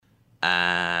And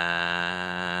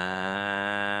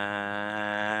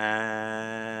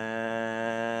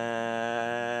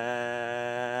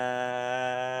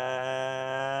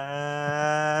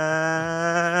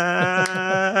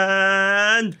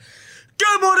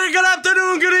good morning, good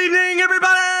afternoon, good evening,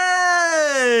 everybody!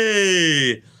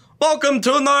 Welcome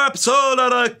to another episode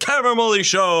of the Cameron Woolley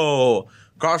Show.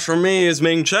 Across from me is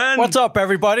Ming Chen. What's up,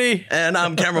 everybody? And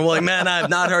I'm Cameron Woolley. Man, I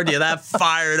have not heard you that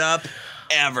fired up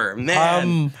ever, man.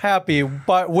 I'm happy,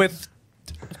 but with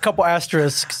a couple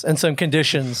asterisks and some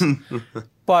conditions.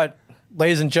 But,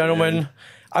 ladies and gentlemen,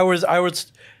 I was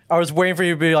waiting for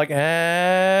you to be like,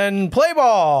 and play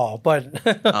ball, but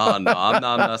oh no, I'm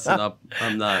not messing up.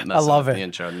 I'm not messing love up it. the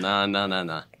intro.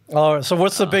 No. Oh, so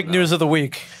what's the big news of the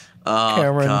week? Oh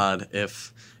Cameron? God,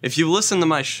 if you listen to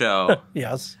my show,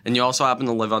 Yes. and you also happen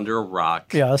to live under a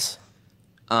rock, Yes.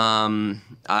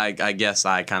 I guess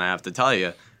I kind of have to tell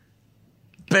you,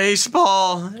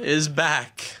 baseball is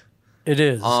back. It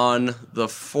is. On the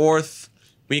 4th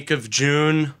week of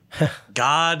June.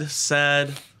 God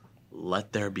said,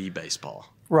 let there be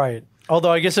baseball. Right.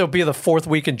 Although I guess it'll be the 4th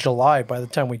week in July by the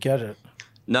time we get it.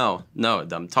 No,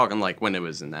 I'm talking like when it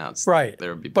was announced. Right.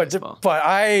 There would be baseball. But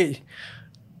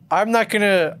I'm not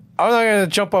gonna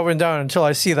jump up and down until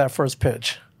I see that first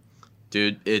pitch.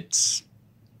 Dude, it's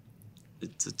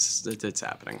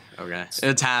happening. Okay,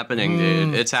 it's happening,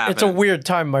 dude. It's happening. It's a weird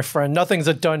time, my friend. Nothing's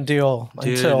a done deal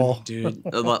until. Dude,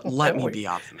 let me be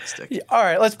optimistic. Yeah, all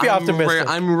right, let's be optimistic.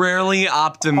 I'm rarely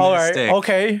optimistic. All right,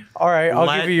 okay, all right.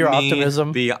 I'll give you your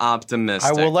optimism. Be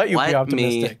optimistic. I will let you be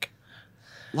optimistic.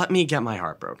 Let me get my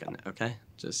heart broken. Okay,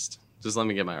 just let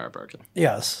me get my heart broken.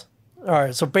 Yes. All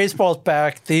right. So baseball's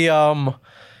back. They didn't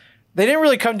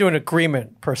really come to an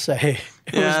agreement per se.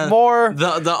 It was more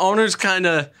the owners kind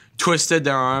of twisted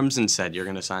their arms and said, "You're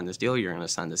going to sign this deal. You're going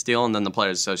to sign this deal." And then the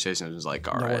Players Association was like,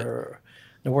 "All right,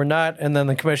 no, we're not." And then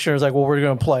the commissioner was like, "Well, we're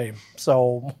going to play.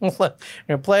 So we're going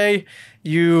to play.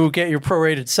 You get your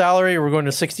prorated salary. We're going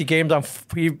to 60 games."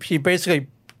 He basically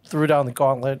threw down the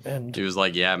gauntlet, and he was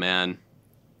like, "Yeah, man,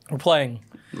 we're playing.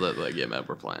 Yeah, man,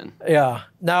 we're playing." Yeah.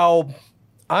 Now,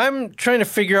 I'm trying to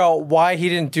figure out why he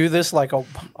didn't do this like a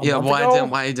month ago.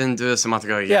 Why he didn't do this a month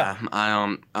ago? Yeah. I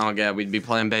don't get it. We'd be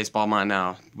playing baseball by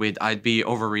now. I'd be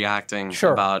overreacting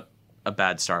about a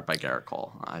bad start by Garrett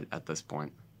Cole at this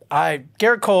point.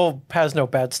 Garrett Cole has no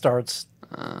bad starts.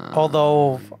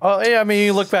 Although, I mean,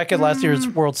 you look back at last year's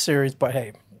World Series, but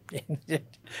hey,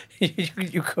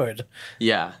 you could.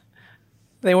 Yeah.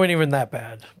 They weren't even that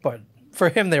bad, but for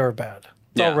him, they were bad.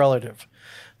 It's all relative.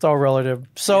 It's all relative.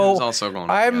 So it's also going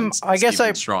against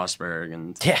Steven Strasburg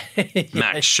and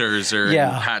Max Scherzer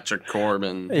and Patrick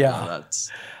Corbin. Yeah.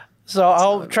 So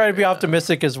I'll try to be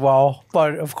optimistic as well.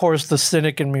 But of course, the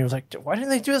cynic in me was like, why didn't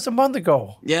they do this a month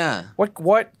ago? Yeah.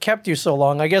 What kept you so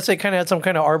long? I guess they kind of had some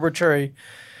kind of arbitrary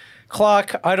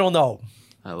clock. I don't know.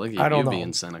 Look at you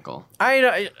being cynical.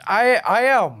 I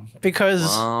am because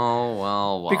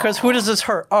because who does this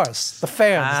hurt? Us, the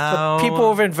fans, the people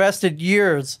who've invested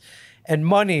years and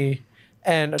money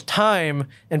and time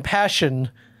and passion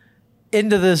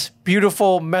into this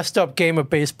beautiful, messed up game of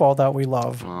baseball that we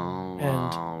love.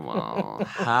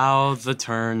 How the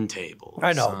turntables.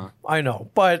 I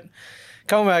know. But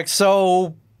coming back,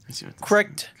 so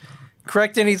correct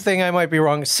anything I might be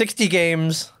wrong. 60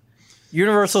 games,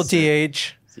 universal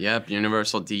DH. Yep,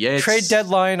 universal DH. Trade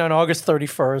deadline on August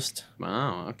 31st.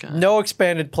 Wow, okay. No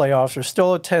expanded playoffs. There's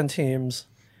still 10 teams.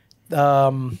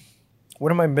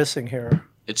 What am I missing here?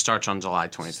 It starts on July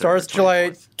 23rd. Starts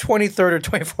July 23rd or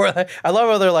 24th. I love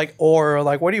how they're like,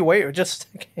 what do you wait?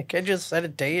 Can't you just set a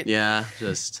date? Yeah,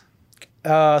 just.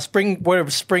 Spring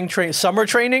training, summer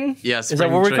training? Yes. Is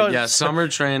that what we're calling it? Yeah, summer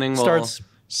training will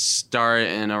start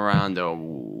in around a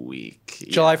week.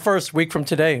 July 1st, week from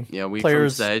today. Yeah, week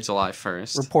Players from today, July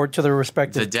 1st. Report to their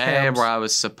respective The day camps. where I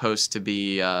was supposed to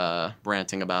be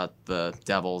ranting about the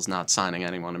Devils not signing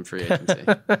anyone in free agency.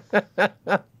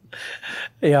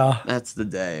 Yeah. That's the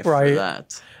day for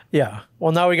that. Yeah.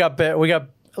 Well, now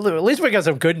at least we got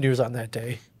some good news on that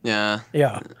day. Yeah.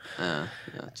 Yeah.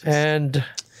 And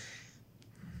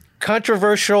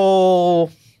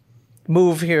controversial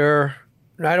move here.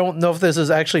 I don't know if this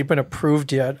has actually been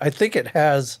approved yet. I think it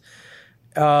has.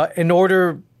 In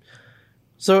order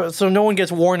so no one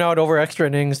gets worn out over extra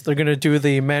innings, they're going to do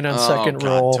the man on second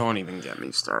rule. Don't even get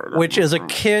me started. Which is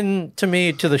akin to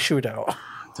me to the shootout.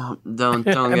 Don't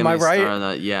get me right? started on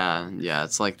that. Yeah,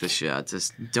 it's like the shit.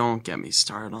 Just don't get me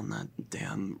started on that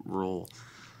damn rule.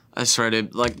 I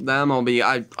started like the MLB.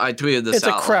 I tweeted this out.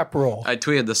 It's a crap rule. I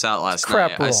tweeted this out last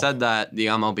night. I said that the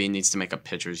MLB needs to make a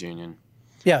pitchers union.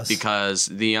 Yes. Because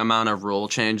the amount of rule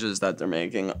changes that they're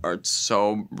making are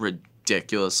so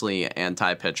ridiculously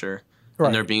anti-pitcher. Right.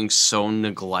 And they're being so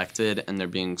neglected, and they're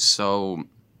being so...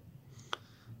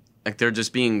 Like, they're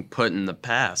just being put in the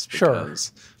past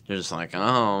because they're just like,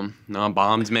 oh, no,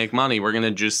 bombs make money. We're going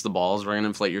to juice the balls. We're going to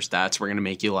inflate your stats. We're going to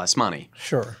make you less money.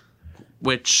 Sure.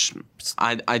 Which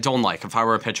I don't like. If I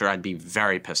were a pitcher, I'd be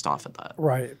very pissed off at that.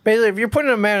 Right. Basically, if you're putting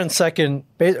a man in second,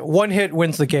 one hit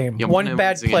wins the game. Yeah, one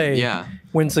bad play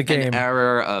wins the game. An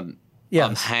error,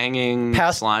 hanging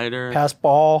slider. Pass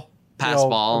ball. Pass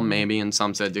ball, maybe in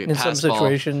some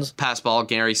situations. Pass ball,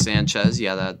 Gary Sanchez.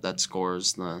 Yeah, that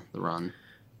scores the run.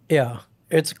 Yeah.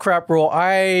 It's a crap rule.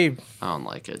 I don't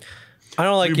like it. I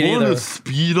don't like it either. We want to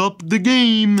speed up the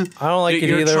game. I don't like it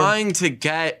either. You're trying to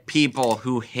get people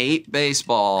who hate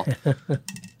baseball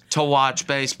to watch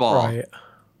baseball. Right.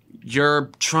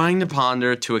 You're trying to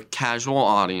pander to a casual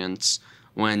audience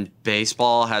when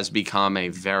baseball has become a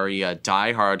very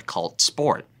diehard cult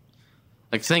sport.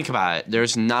 Like, think about it.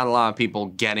 There's not a lot of people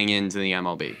getting into the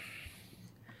MLB.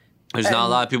 There's not a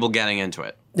lot of people getting into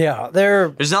it. Yeah,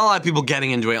 there's not a lot of people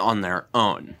getting into it on their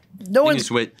own. No one's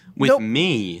with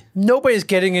me. Nobody's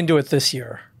getting into it this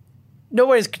year.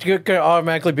 Nobody's going to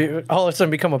automatically all of a sudden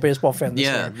become a baseball fan this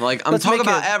year. Yeah, like I'm talking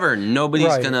about ever.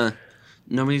 Nobody's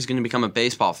gonna become a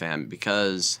baseball fan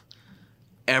because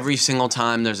every single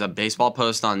time there's a baseball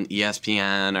post on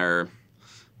ESPN or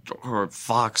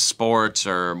Fox Sports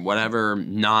or whatever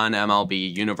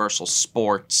non-MLB Universal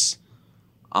Sports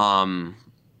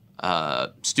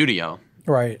studio.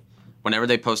 Right. Whenever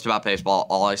they post about baseball,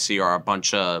 all I see are a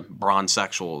bunch of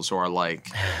bronzexuals who are like,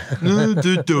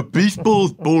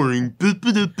 baseball's boring.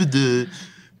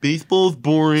 Baseball's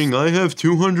boring. I have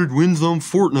 200 wins on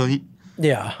Fortnite.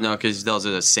 Yeah. No, because those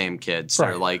are the same kids. Right.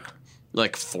 They're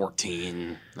like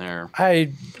 14. All they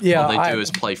do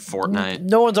is play Fortnite.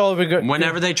 No one's all good.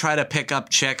 Whenever they try to pick up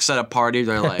chicks at a party,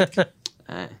 they're like,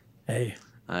 hey,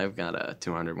 I've got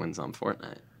 200 wins on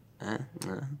Fortnite.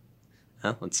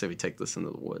 Let's say we take this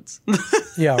into the woods.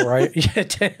 Yeah, right.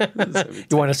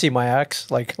 You want to see my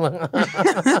axe? Like, you want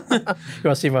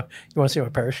to see my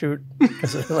parachute?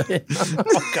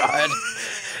 Oh God,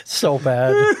 so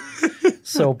bad,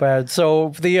 so bad.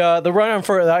 So the run on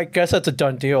for I guess that's a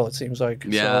done deal. It seems like.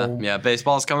 Yeah,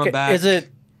 baseball's coming back. Is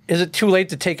it too late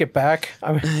to take it back?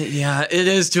 I mean, yeah, it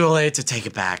is too late to take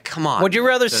it back. Come on. Would you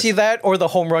rather see that or the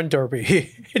home run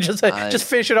derby? just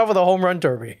finish it off with a home run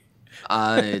derby.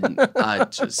 I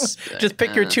just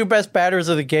pick your two best batters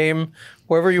of the game,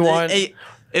 wherever you want.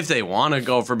 If they want to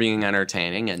go for being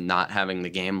entertaining and not having the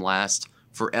game last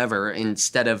forever,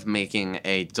 instead of making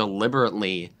a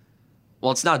deliberately,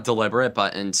 well, it's not deliberate,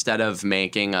 but instead of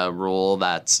making a rule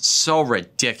that's so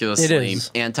ridiculously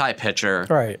anti-pitcher,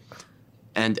 right?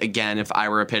 And again, if I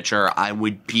were a pitcher, I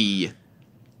would be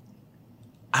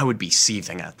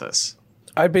seething at this.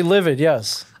 I'd be livid.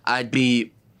 Yes, I'd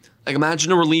be. Like,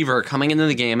 imagine a reliever coming into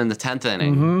the game in the 10th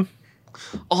inning.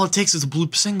 Mm-hmm. All it takes is a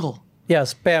bloop single.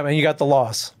 Yes, bam, and you got the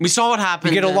loss. We saw what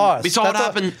happened. You get a loss. We saw what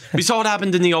happened. We saw what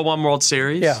happened in the 0-1 World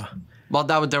Series. Yeah. Well,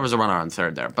 there was a runner on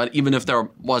third there, but even if there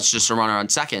was just a runner on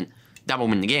second, that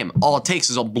would win the game. All it takes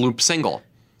is a bloop single.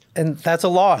 And that's a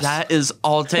loss. That is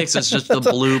all it takes. Is just the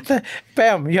bloop.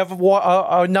 Bam! You have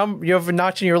You have a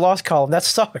notch in your loss column. That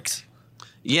sucks.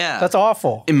 Yeah, that's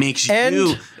awful. It makes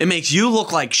you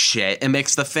look like shit. It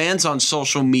makes the fans on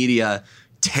social media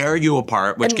tear you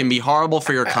apart, which can be horrible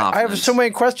for your confidence. I have so many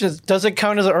questions. Does it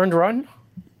count as an earned run?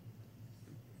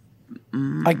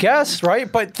 I guess,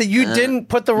 right? But you didn't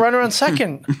put the runner on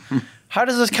second. How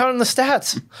does this count in the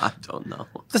stats? I don't know.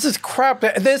 This is crap.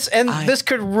 This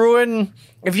could ruin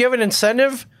if you have an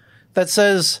incentive that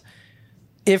says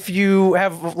if you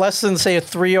have less than say a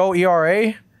 3.0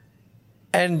 ERA.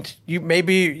 And you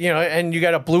and you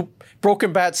got a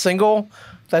broken bat single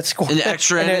that scores an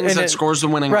extra innings that scores the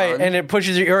winning run, and it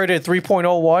pushes your ERA to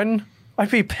 3.01. I'd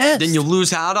be pissed. Then you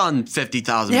lose out on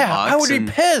 $50,000. Yeah, I would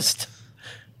be pissed.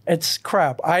 It's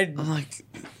crap. I'm like,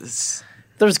 this.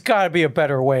 There's got to be a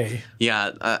better way.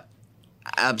 Yeah,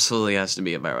 absolutely has to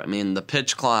be a better way. I mean, the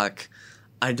pitch clock,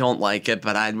 I don't like it,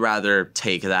 but I'd rather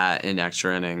take that in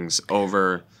extra innings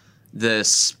over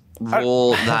this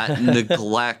rule that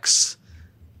neglects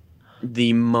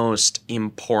the most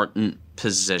important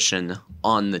position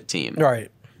on the team.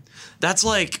 Right. That's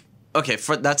like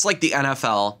that's like the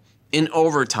NFL in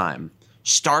overtime,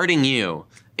 starting you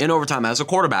in overtime as a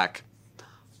quarterback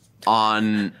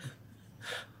or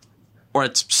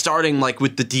it's starting like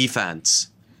with the defense,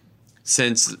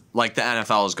 since like the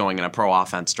NFL is going in a pro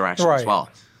offense direction as well.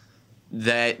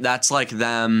 That's like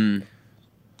them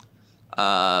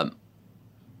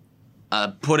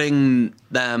putting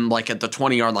them like at the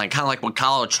 20-yard line, kind of like what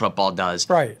college football does.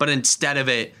 Right. But instead of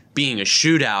it being a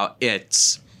shootout,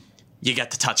 it's you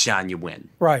get the touchdown, you win.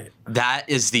 Right. That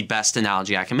is the best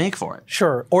analogy I can make for it.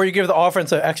 Sure. Or you give the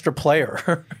offense an extra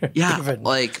player. Yeah,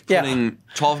 like putting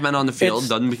 12 men on the field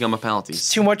doesn't become a penalty.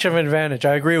 It's too much of an advantage.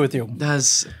 I agree with you. I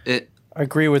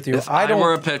agree with you. If I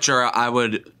were a pitcher, I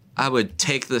would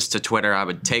take this to Twitter. I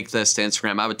would take this to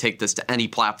Instagram. I would take this to any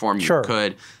platform you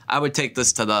could. I would take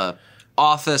this to the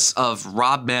office of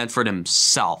Rob Manfred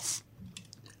himself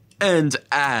and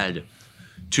add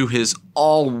to his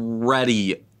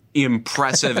already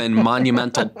impressive and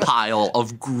monumental pile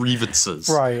of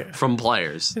grievances from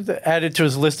players. Added to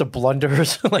his list of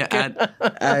blunders.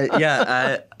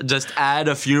 Just add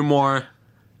a few more,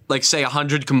 like say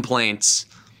 100 complaints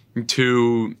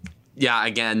to,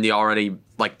 again, the already,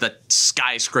 like the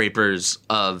skyscrapers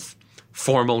of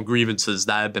formal grievances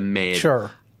that have been made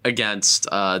against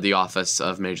the office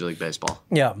of Major League Baseball.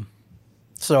 Yeah.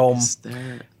 So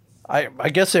I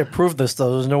guess they approved this,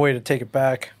 though. There's no way to take it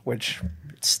back, which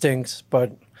stinks.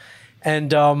 But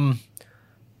it's gonna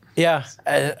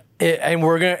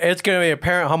be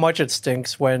apparent how much it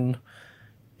stinks when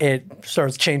it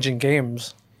starts changing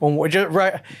games.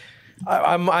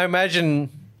 I imagine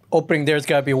opening there's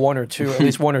got to be at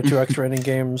least one or two extra inning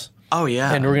games. Oh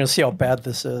yeah, and we're gonna see how bad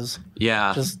this is.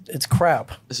 Yeah, it's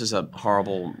crap. This is a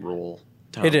horrible rule.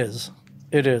 It is.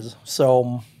 So,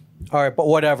 all right, but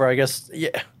whatever. I guess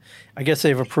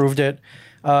they've approved it.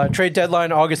 Trade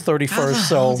deadline August 31st.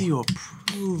 How do you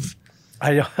approve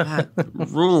that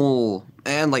rule?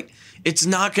 And it's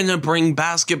not going to bring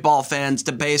basketball fans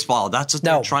to baseball. That's what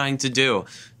they're trying to do.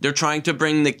 They're trying to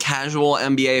bring the casual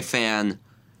NBA fan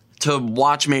to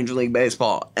watch Major League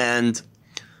Baseball. And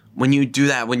when you do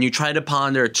that, when you try to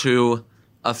pander to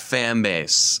a fan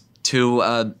base, to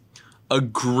a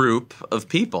group of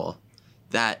people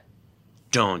that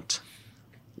don't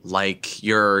like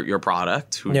your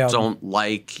product, who don't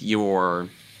like your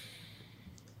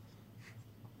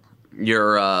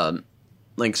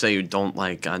say you don't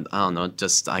like, I don't know,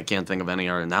 just I can't think of any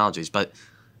other analogies, but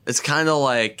it's kind of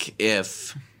like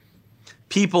if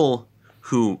people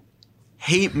who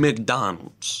hate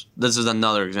McDonald's, this is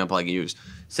another example I can use,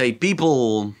 say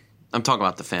people, I'm talking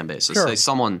about the fan base, so say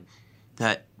someone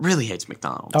that really hates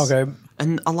McDonald's. Okay.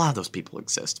 And a lot of those people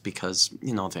exist because,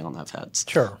 they don't have heads.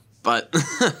 Sure. But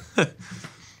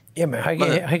yeah, man, how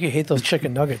can you hate those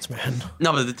chicken nuggets, man?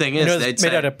 No, but the thing is, they'd say,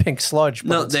 made out of pink sludge.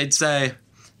 No, they'd say,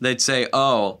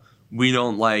 oh, we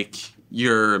don't like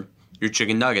your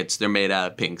chicken nuggets. They're made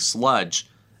out of pink sludge,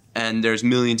 and there's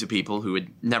millions of people who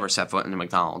would never set foot in a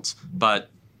McDonald's.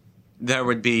 But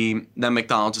then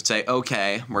McDonald's would say,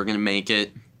 okay, we're gonna make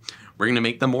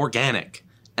them organic,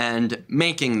 and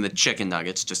making the chicken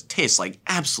nuggets just taste like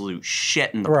absolute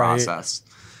shit in the process.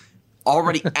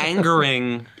 Already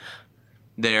angering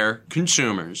their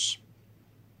consumers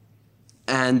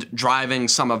and driving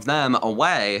some of them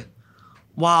away,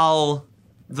 while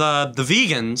the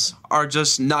vegans are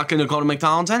just not going to go to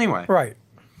McDonald's anyway. Right.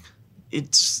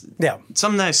 It's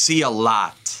something I see a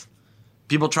lot.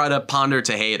 People try to ponder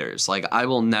to haters. I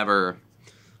will never,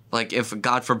 if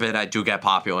God forbid I do get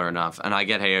popular enough and I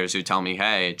get haters who tell me,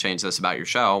 hey, change this about your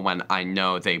show, when I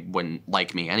know they wouldn't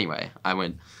like me anyway. I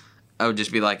would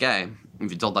just be like, hey,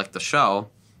 if you don't like the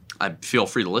show, I'd feel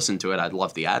free to listen to it. I'd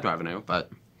love the ad revenue, but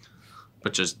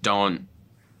just don't.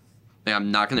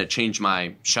 I'm not going to change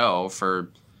my show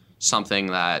for something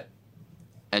that,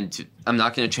 I'm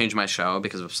not going to change my show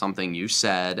because of something you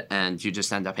said, and you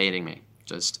just end up hating me.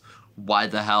 Just why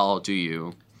the hell do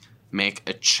you make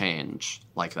a change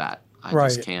like that? I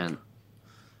just can't.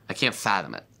 I can't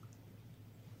fathom it.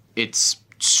 It's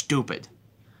stupid.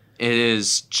 It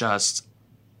is just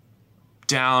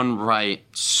downright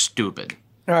stupid.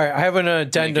 All right, I have an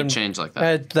addendum. Make a change like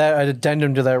that. An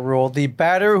addendum to that rule. The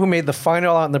batter who made the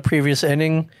final out in the previous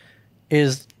inning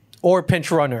or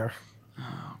pinch runner.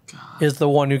 Oh God. Is the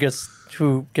one who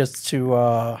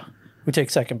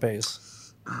takes second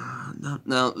base.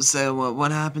 No. So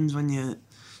what happens when you?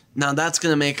 Now that's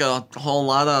gonna make a whole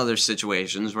lot of other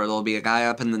situations where there'll be a guy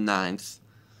up in the ninth,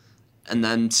 and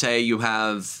then say you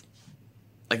have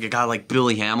a guy like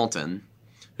Billy Hamilton,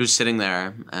 who's sitting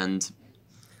there and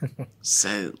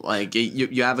say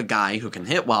you have a guy who can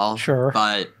hit well,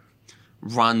 but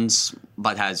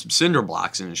has cinder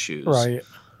blocks in his shoes, right?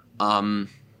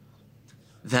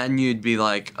 Then you'd be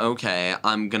like, okay,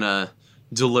 I'm gonna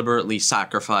deliberately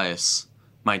sacrifice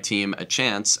my team a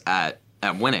chance at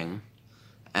winning,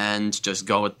 and just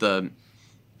go with the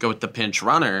pinch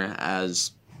runner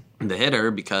as the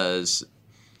hitter because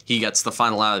he gets the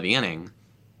final out of the inning.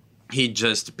 He'd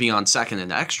just be on second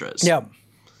in extras. Yeah.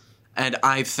 And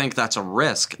I think that's a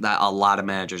risk that a lot of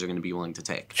managers are going to be willing to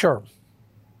take. Sure.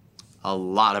 A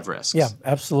lot of risks. Yeah,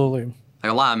 absolutely.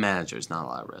 Like a lot of managers, not a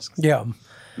lot of risks. Yeah.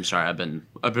 I'm sorry. I've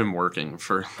been working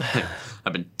for.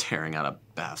 I've been tearing out a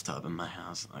bathtub in my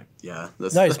house. Like, yeah.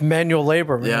 Nice manual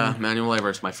labor. Man. Yeah, manual labor.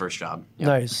 It's my first job. Yeah.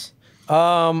 Nice.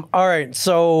 All right.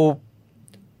 So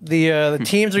the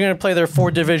teams are going to play their 4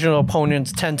 divisional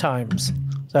opponents 10 times. So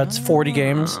that's 40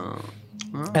 games,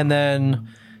 and then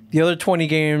the other 20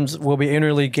 games will be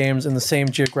interleague games in the same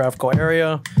geographical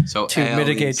area so to AL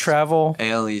mitigate East, travel.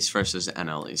 AL East versus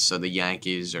NL East. So the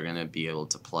Yankees are going to be able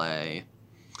to play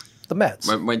the Mets.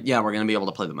 We're going to be able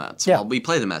to play the Mets. Yeah. Well, we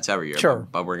play the Mets every year. Sure.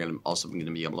 But we're also going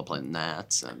to be able to play the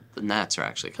Nats. And the Nats are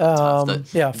actually kind of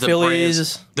tough. The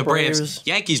Phillies. Braves.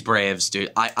 Yankees, Braves,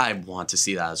 dude. I want to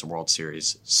see that as a World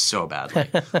Series so badly.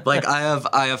 Like I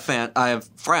have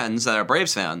friends that are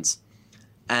Braves fans,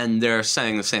 and they're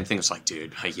saying the same thing. It's like,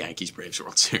 dude, a Yankees Braves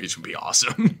World Series would be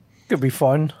awesome. Could be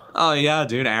fun. Oh yeah,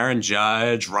 dude. Aaron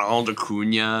Judge, Ronald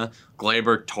Acuna,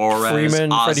 Gleyber Torres, Freeman,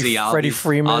 Freddie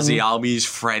Freeman, Ozzie Albies,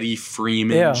 Freddie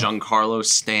Freeman, Giancarlo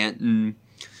Stanton,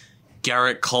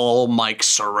 Garrett Cole, Mike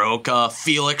Soroka,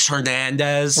 Felix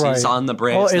Hernandez. Right. He's on the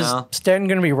Braves now. Is Stanton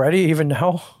going to be ready even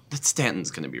now?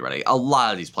 Stanton's going to be ready. A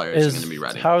lot of these players are going to be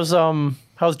ready.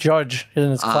 How's Judge in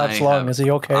his collapsed lung? Is he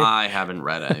okay? I haven't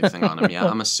read anything on him yet.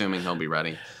 I'm assuming he'll be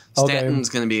ready. Stanton's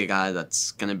going to be a guy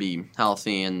that's going to be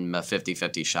healthy and a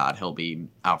 50-50 shot. He'll be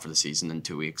out for the season in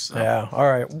 2 weeks. So. Yeah, all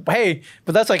right. Hey,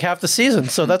 but that's like half the season,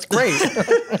 so that's great.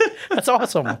 That's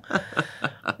awesome.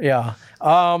 Yeah.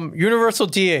 Universal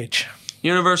DH.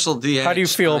 Universal DH. How do you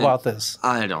feel about this?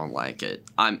 I don't like it.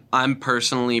 I'm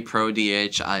personally pro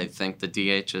DH. I think the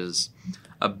DH is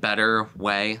a better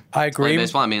way I agree. to play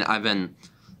baseball. I mean, I've been...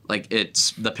 Like,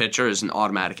 the pitcher is an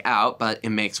automatic out, but it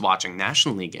makes watching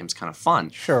National League games kind of fun.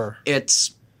 Sure.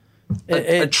 It's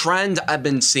a trend I've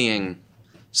been seeing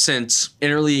since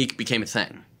interleague became a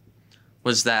thing,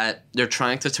 was that they're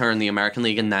trying to turn the American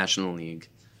League and National League,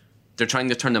 they're trying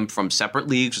to turn them from separate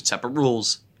leagues with separate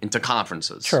rules into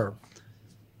conferences. Sure.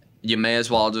 You may as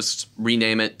well just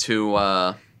rename it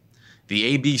to...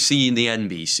 the ABC and the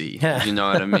NBC, you know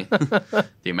what I mean?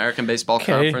 The American Baseball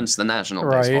Conference, the National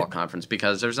Baseball Conference,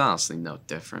 because there's honestly no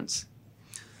difference.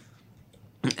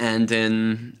 And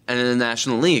in the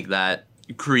National League, that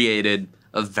created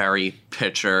a very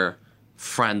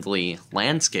pitcher-friendly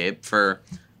landscape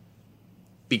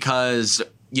because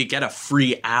you get a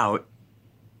free out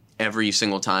every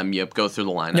single time you go through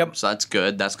the lineup. Yep. So that's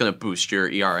good. That's going to boost your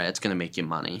ERA. It's going to make you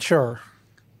money. Sure.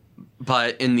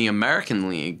 But in the American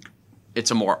League, it's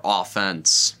a more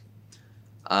offense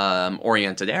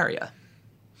oriented area.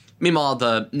 Meanwhile,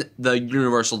 the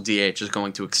universal DH is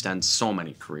going to extend so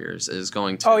many careers. It is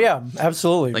going to. Oh yeah,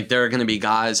 absolutely. Like there are going to be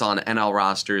guys on NL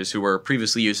rosters who were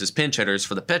previously used as pinch hitters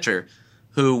for the pitcher,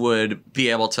 who would be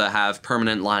able to have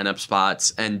permanent lineup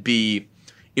spots and be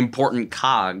important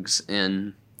cogs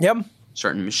in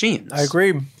certain machines. I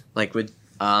agree. Like with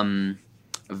a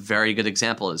very good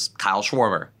example is Kyle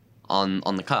Schwarber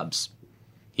on the Cubs.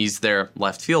 He's their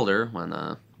left fielder when,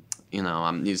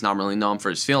 he's not really known for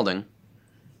his fielding.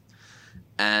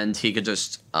 And he could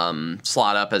just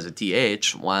slot up as a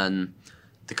DH when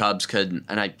the Cubs could,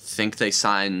 and I think they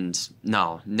signed,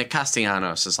 Nick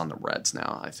Castellanos is on the Reds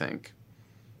now, I think.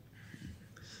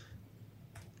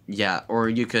 Yeah, or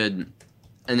you could,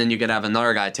 and then you could have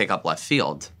another guy take up left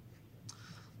field.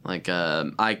 Like,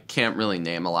 I can't really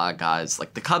name a lot of guys.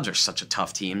 Like, the Cubs are such a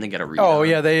tough team. They get a rebound. Oh,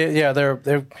 yeah, they're.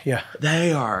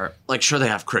 They are. Like, sure, they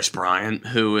have Chris Bryant,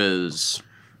 who is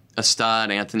a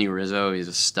stud. Anthony Rizzo, he's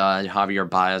a stud. Javier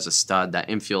Baez, a stud. That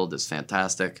infield is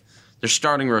fantastic. Their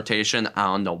starting rotation, I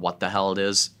don't know what the hell it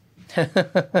is.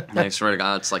 I swear to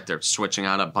God, it's like they're switching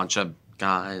out a bunch of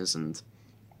guys. And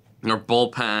their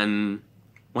bullpen,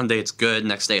 one day it's good,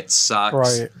 next day it sucks.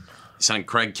 Right. They signed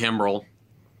Craig Kimbrell,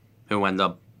 who ended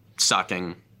up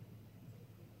sucking.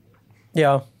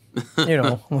 Yeah.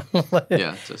 Yeah,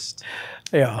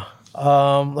 Yeah.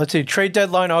 Let's see. Trade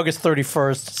deadline August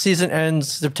 31st. Season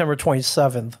ends September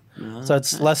 27th. So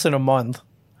that's less than a month.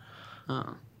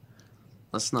 Oh.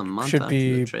 Less than a month Should after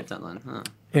be the trade deadline. Huh.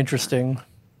 Interesting.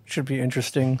 Should be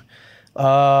interesting.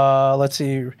 Let's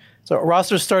see. So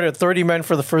rosters start at 30 men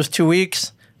for the first 2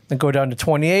 weeks, then go down to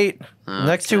 28 the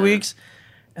next 2 weeks,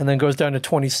 and then goes down to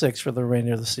 26 for the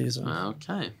remainder of the season.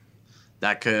 Okay.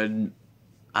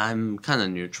 I'm kind of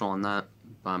neutral on that.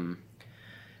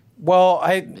 Well,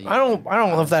 I don't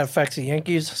know if that affects the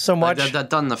Yankees so much. That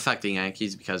doesn't affect the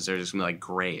Yankees because they're just going to be like,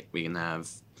 great, we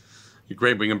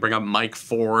can bring up Mike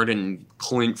Ford and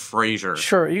Clint Frazier.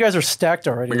 Sure, you guys are stacked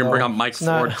already. We can bring up Mike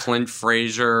Ford, Clint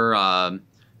Frazier,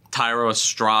 Tyro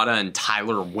Estrada, and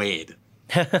Tyler Wade.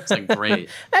 It's like great.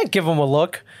 I'd give them a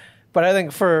look. But I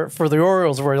think for the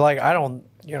Orioles, we're like, I don't,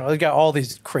 they got all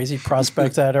these crazy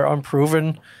prospects that are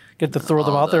unproven. Get to throw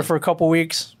them out there for a couple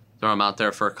weeks. Throw them out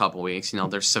there for a couple weeks.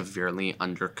 They're severely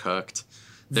undercooked.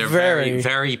 They're very,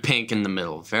 very pink in the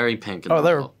middle. Very pink in the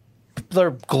middle.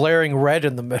 They're glaring red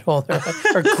in the middle,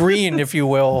 or green, if you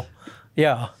will.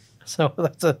 Yeah. So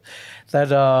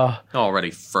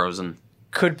already frozen.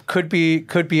 Could be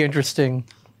interesting.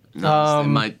 No, they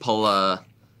might pull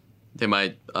They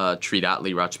might treat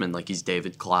Atlee Rutschman like he's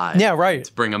David Clyde. Yeah, right.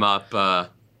 To bring him up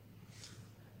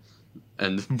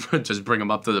and just bring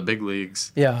him up to the big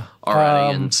leagues. Yeah.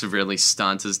 Already and severely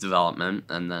stunt his development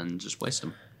and then just waste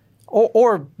him.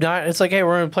 Or not. It's like, hey,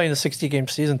 we're going to play in a 60-game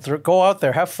season. Go out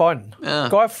there. Have fun. Yeah.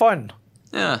 Go have fun.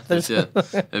 Yeah. If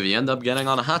you end up getting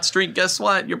on a hot streak, guess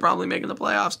what? You're probably making the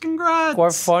playoffs. Congrats. Go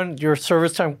have fun. Your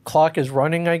service time clock is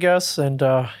running, I guess. And,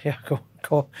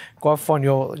 go have fun.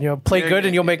 You'll play good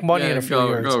and you'll make money in a few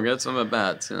years. Go get some at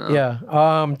bats. Yeah.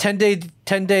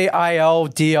 10-day IL,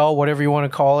 DL, whatever you want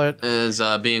to call it, is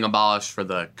being abolished for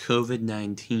the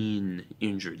COVID-19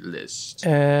 injured list.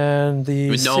 And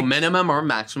with no minimum or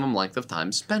maximum length of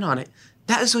time spent on it.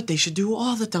 That is what they should do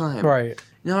all the time. Right.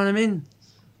 You know what I mean?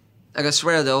 Like, I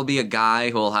swear there'll be a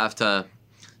guy who will have to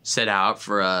sit out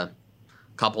for a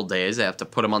couple days. They have to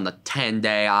put him on the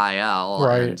 10-day IL.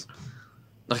 Right. And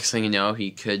next thing you know,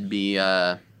 he could be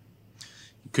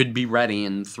ready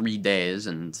in 3 days.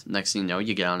 And next thing you know,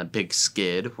 you get on a big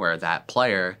skid where that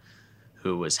player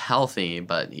who was healthy,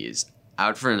 but he's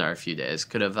out for another few days,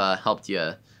 could have helped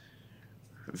you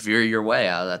veer your way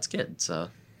out of that skid. So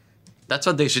that's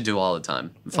what they should do all the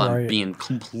time. If I'm being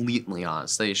completely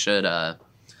honest, they should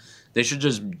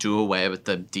just do away with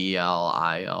the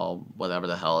DL, IL, whatever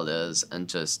the hell it is, and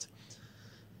just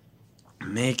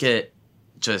make it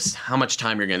just how much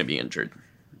time you're going to be injured.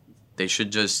 They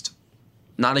should just,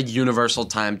 not a universal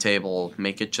timetable,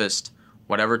 make it just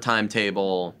whatever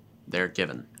timetable they're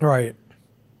given. Right.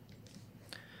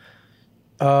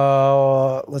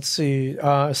 Let's see.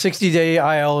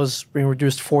 60-day IL is being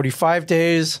reduced to 45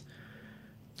 days.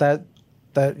 That's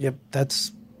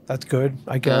good,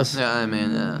 I guess. Yeah, I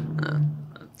mean,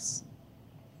 that's...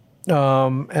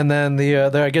 And then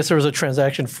I guess there was a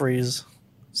transaction freeze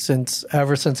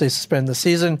ever since they suspended the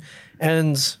season.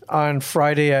 Ends on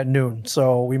Friday at noon,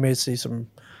 so we may see some.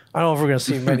 I don't know if we're going to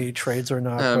see many trades or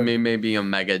not. Maybe a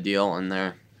mega deal in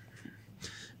there.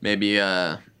 Maybe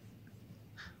I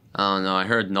don't know. I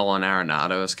heard Nolan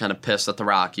Arenado was kind of pissed at the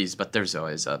Rockies, but there's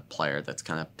always a player that's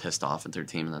kind of pissed off at their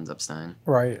team and ends up staying.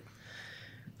 Right.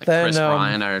 Like then, Chris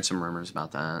Bryant, I heard some rumors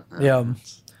about that. Yeah.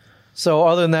 So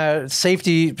other than that,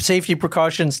 safety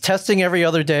precautions, testing every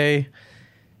other day.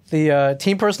 The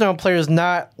team personnel and players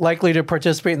not likely to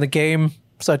participate in the game,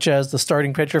 such as the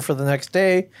starting pitcher for the next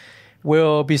day,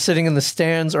 will be sitting in the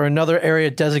stands or another area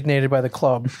designated by the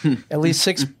club, at least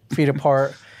 6 feet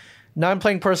apart.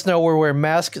 Non-playing personnel will wear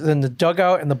masks in the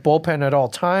dugout and the bullpen at all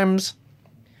times.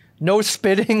 No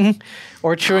spitting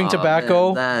or chewing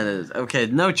tobacco. Man, that is okay.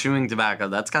 No chewing tobacco.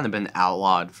 That's kind of been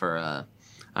outlawed for I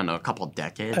don't know, a couple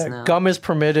decades now. Gum is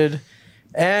permitted,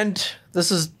 and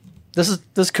this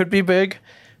could be big.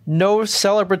 No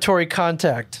celebratory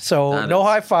contact. So no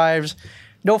high fives,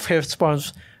 no fist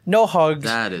bumps, no hugs.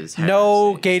 That is heresy.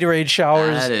 No Gatorade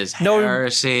showers. That is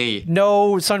heresy.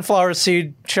 No sunflower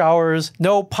seed showers.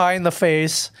 No pie in the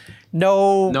face.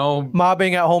 No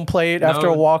mobbing at home plate after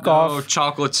a walk-off. No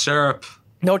chocolate syrup.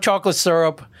 No chocolate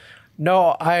syrup.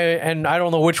 No, I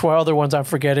don't know which other ones I'm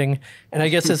forgetting. And I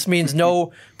guess this means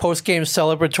no post-game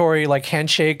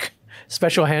celebratory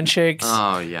special handshakes.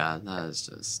 Oh, yeah. That is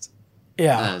just...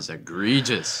 Yeah. That is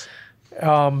egregious.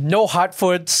 No hot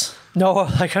foots. No,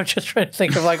 I'm just trying to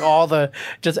think of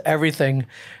just everything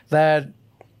that,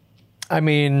 I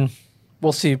mean,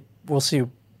 we'll see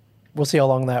how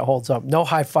long that holds up. No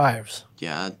high fives.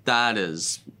 Yeah, that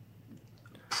is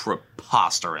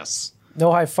preposterous.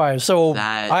 No high fives. So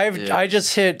I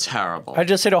just hit terrible. I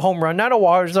just hit a home run. Not a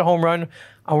walk, just a home run.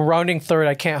 I'm rounding third.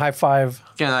 I can't high five.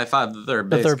 Can't high five the third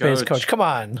base coach. Come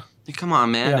on. Come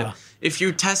on, man. Yeah. If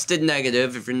you tested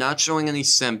negative, if you're not showing any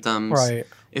symptoms, right.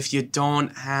 If you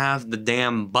don't have the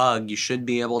damn bug, you should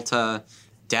be able to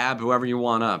dab whoever you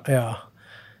want up. Yeah.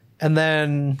 And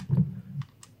then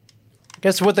I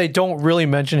guess what they don't really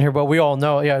mention here, but we all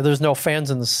know, there's no fans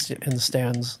in the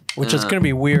stands, which is going to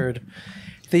be weird.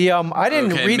 I didn't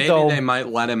read maybe though. They might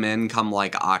let him in come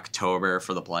October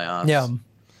for the playoffs. Yeah.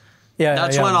 Yeah.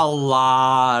 That's when a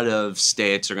lot of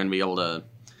states are going to be able to.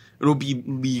 It'll be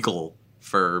legal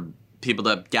for people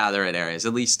to gather at areas,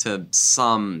 at least to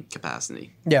some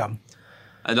capacity. Yeah.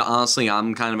 And honestly,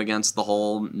 I'm kind of against the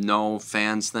whole no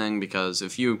fans thing because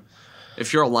if you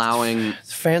if you're allowing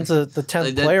fans of the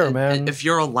 10th player, man. If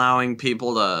you're allowing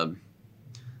people to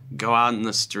go out in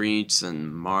the streets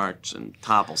and march and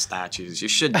topple statues, you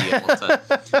should be able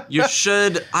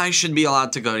to. I should be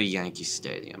allowed to go to Yankee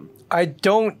Stadium. I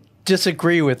don't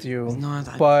disagree with you,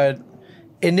 but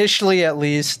initially, at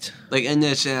least.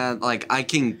 I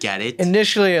can get it.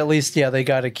 Initially, at least, yeah, they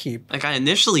got to keep. I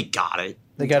initially got it.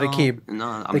 They got to keep.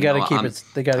 No, they got to keep it.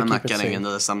 They got to keep it. I'm not getting safe. into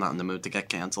this. I'm not in the mood to get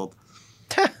canceled.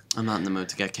 I'm not in the mood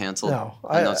to get canceled. No,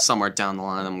 I know somewhere down the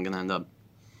line I'm gonna end up.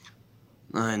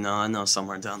 I know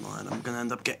somewhere down the line I'm gonna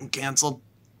end up getting canceled.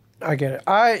 I get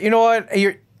it. You know what?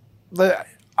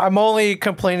 I'm only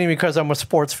complaining because I'm a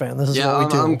sports fan. This is what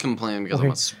we do. I'm complaining because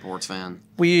I'm a sports fan.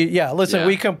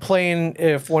 We complain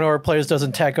if one of our players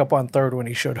doesn't tack up on third when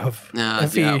he should have.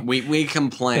 We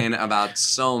complain about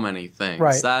so many things.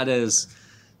 Right. That is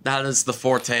the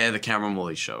forte of the Cameron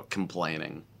Woolley show,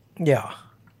 complaining. Yeah.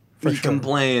 We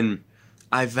complain.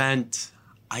 I vent.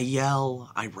 I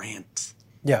yell. I rant.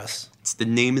 Yes. It's the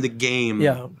name of the game.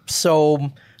 Yeah.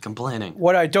 So complaining.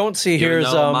 What I don't see here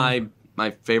is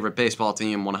my favorite baseball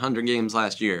team won 100 games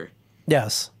last year.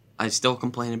 Yes. I still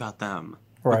complain about them.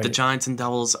 Right. With the Giants and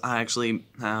Devils, I actually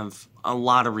have a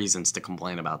lot of reasons to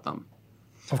complain about them.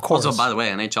 Of course. Also, by the way,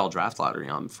 NHL draft lottery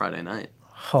on Friday night.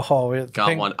 Oh,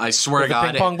 got one. I swear to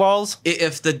God. Ping pong balls?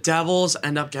 If the Devils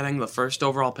end up getting the first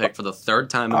overall pick for the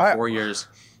third time in 4 years,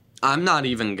 I'm not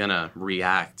even going to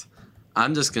react.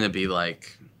 I'm just going to be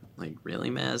like,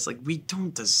 really, man? It's like, we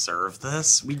don't deserve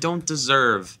this. We don't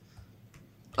deserve.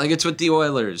 Like, it's with the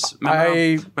Oilers.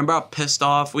 Remember how pissed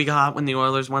off we got when the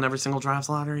Oilers won every single draft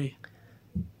lottery?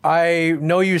 I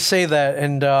know you say that,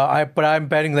 and but I'm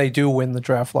betting they do win the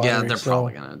draft lottery. Yeah, they're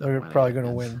probably going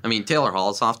to win. I mean, Taylor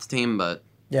Hall's off the team, but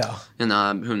yeah, and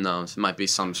who knows? It might be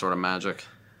some sort of magic.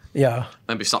 Yeah,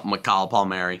 might be something with Kyle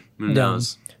Palmieri. Who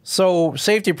knows? So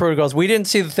safety protocols. We didn't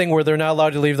see the thing where they're not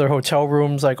allowed to leave their hotel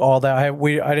rooms, like all that. I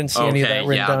didn't see any of that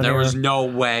written down there here. was no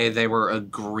way they were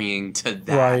agreeing to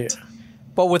that. Right.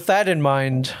 But with that in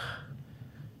mind,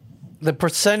 the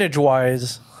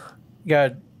percentage-wise, you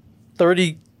got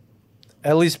 30,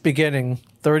 at least beginning,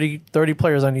 30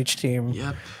 players on each team.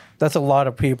 Yep. That's a lot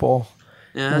of people.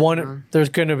 Yeah. There's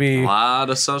going to be... a lot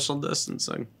of social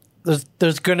distancing.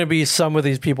 There's going to be some of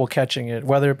these people catching it,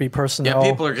 whether it be personnel,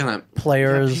 people are gonna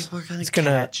players. Yeah, people are gonna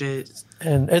catch it.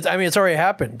 And it's already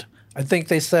happened. I think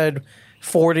they said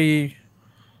 40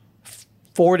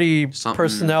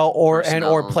 personnel or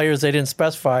players they didn't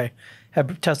specify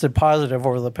have tested positive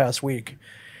over the past week.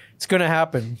 It's going to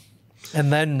happen.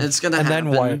 And then then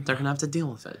what? They're going to have to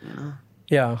deal with it, you know?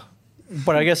 Yeah.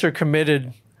 But I guess they're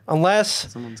committed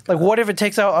unless what if it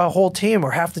takes out a whole team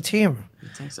or half the team?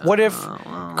 What if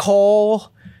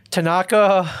Cole,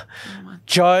 Tanaka,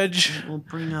 Judge we'll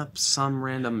bring up some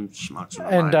random schmucks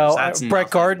and Brett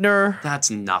Gardner? That's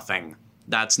nothing.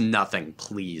 That's nothing,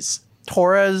 please.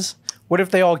 Torres? What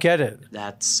if they all get it?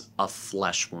 That's a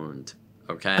flesh wound,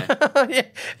 okay?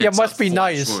 Must be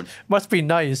nice. Wound. Must be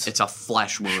nice. It's a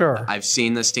flesh wound. Sure. I've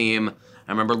seen this team.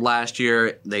 I remember last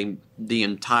year, the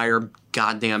entire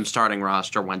goddamn starting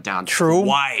roster went down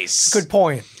twice. Good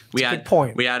point. We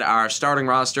had our starting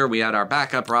roster, we had our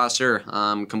backup roster,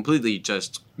 completely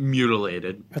just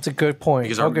mutilated. That's a good point.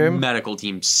 Because our medical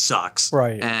team sucks.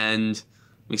 Right. And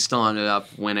we still ended up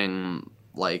winning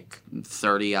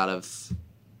 30 out of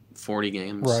 40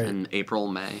 games in April,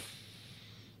 May.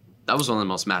 That was one of the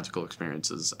most magical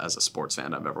experiences as a sports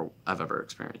fan I've ever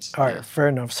experienced. All right, fair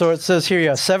enough. So it says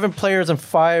here, 7 players and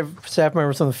 5 staff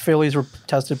members from the Phillies were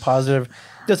tested positive.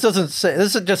 This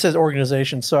just says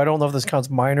organization, so I don't know if this counts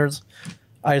minors.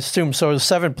 I assume so.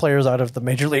 7 players out of the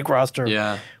major league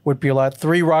roster would be a lot.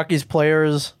 3 Rockies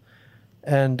players,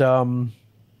 and so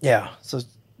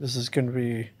this is going to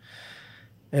be.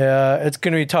 It's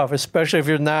going to be tough, especially if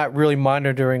you're not really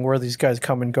monitoring where these guys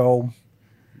come and go.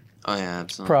 Oh yeah,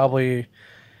 absolutely. Probably,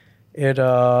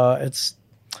 it's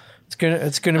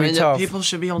gonna be tough. People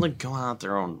should be able to go out at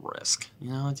their own risk.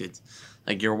 You know,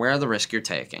 you're aware of the risk you're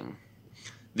taking.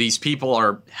 These people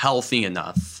are healthy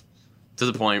enough to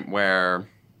the point where,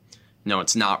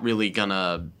 it's not really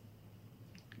gonna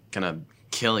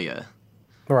kill you.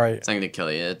 Right. It's not gonna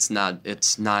kill you. It's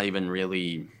not even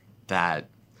really that.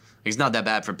 It's not that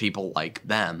bad for people like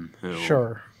them who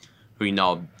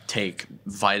take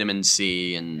vitamin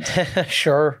C and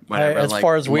sure. Whatever. As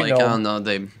far as we know, I don't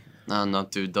know,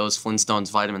 dude. Those Flintstones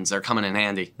vitamins, they're coming in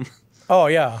handy. Oh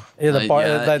yeah,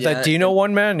 that Dino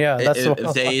one, man. Yeah, that's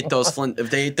if they eat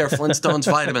their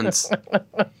Flintstones vitamins.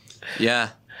 Yeah.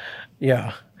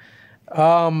 Yeah.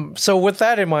 So with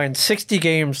that in mind, 60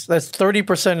 games. That's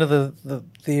 30% of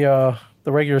the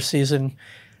regular season.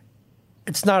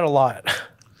 It's not a lot.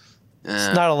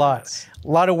 It's not a lot. A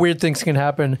lot of weird things can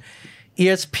happen.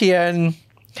 ESPN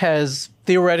has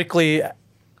theoretically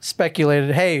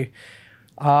speculated, hey,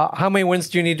 how many wins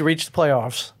do you need to reach the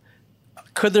playoffs?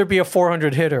 Could there be a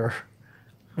 400 hitter?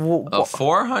 A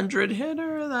 400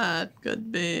 hitter? That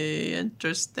could be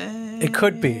interesting. It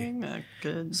could be.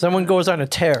 Someone goes on a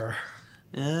tear.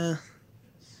 Yeah.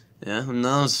 Yeah, who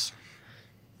knows?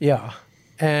 Yeah.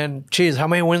 And, geez, how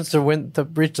many wins to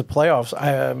reach the playoffs?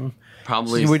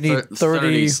 Probably we need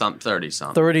 30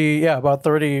 something. 30, yeah, about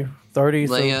 30. 30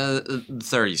 something.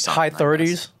 High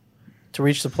 30s to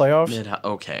reach the playoffs?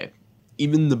 Okay.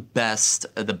 Even the best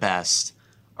of the best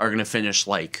are going to finish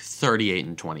like 38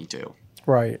 and 22.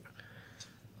 Right.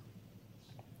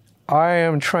 I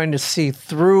am trying to see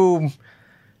through.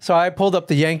 So I pulled up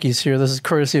the Yankees here. This is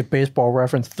courtesy of Baseball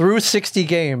Reference. Through 60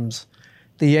 games,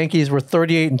 the Yankees were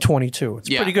 38 and 22. It's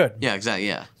pretty good. Yeah, exactly.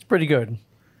 Yeah. It's pretty good.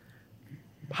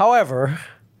 However,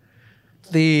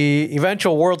 the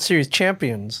eventual World Series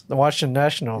champions, the Washington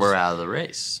Nationals, we're out of the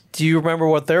race. Do you remember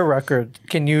what their record?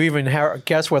 Can you even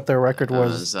guess what their record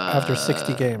was after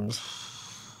 60 games?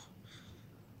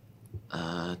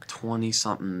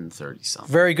 20-something,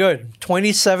 30-something. Very good.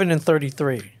 27 and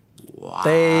 33.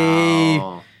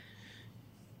 Wow.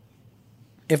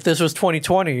 If this was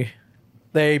 2020,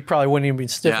 they probably wouldn't even be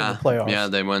sniffing the playoffs. Yeah,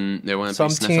 they wouldn't be Some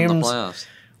sniffing the teams playoffs.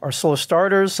 Are slow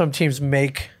starters. Some teams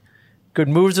make good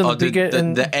moves in the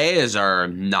beginning. The A's are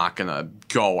not going to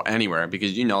go anywhere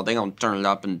because, they don't turn it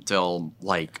up until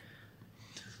like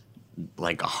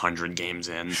 100 games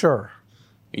in. Sure.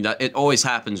 It always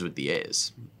happens with the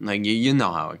A's. Like, you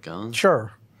know how it goes.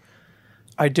 Sure.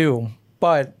 I do.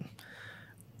 But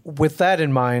with that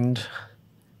in mind,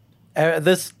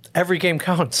 every game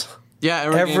counts. Yeah,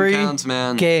 every game counts,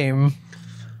 man. Game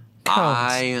counts.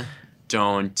 I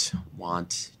don't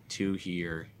want to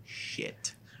hear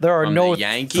shit. There are no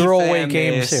throwaway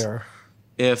games here.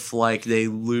 If they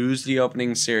lose the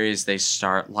opening series, they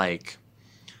start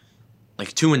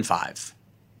 2-5.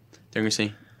 They're gonna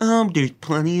say, there's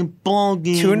plenty of ball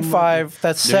games. 2-5.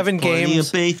 That's 7 games. Plenty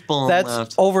of baseball That's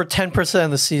left. over 10% of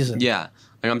the season. Yeah,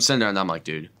 I'm sitting there and I'm like,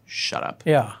 dude, shut up.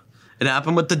 Yeah, it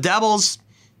happened with the Devils.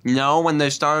 When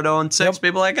they started 0-6,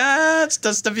 people were like, it's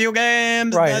just a few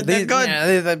games. Right. They're good.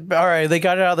 Yeah, all right, they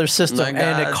got it out of their system,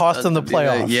 and it cost them the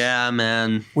playoffs. Yeah,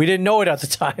 man. We didn't know it at the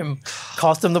time.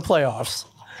 Cost them the playoffs.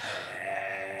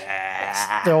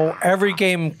 So every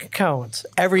game counts.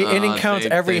 Every inning counts.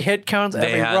 Every hit counts.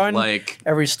 Every run.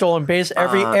 Every stolen base.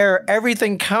 Every error.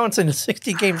 Everything counts in a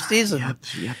 60-game season.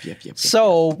 Yep.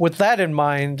 So with that in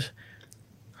mind,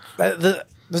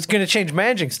 that's going to change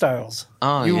managing styles.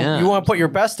 You want to put your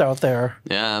best out there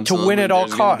to win at all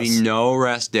costs. There's going to be no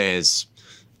rest days.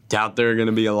 Doubt there are going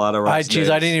to be a lot of rest days.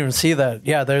 I didn't even see that.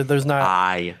 Yeah, there's not.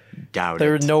 I doubt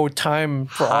there's no time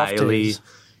for off days. Highly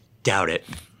doubt it.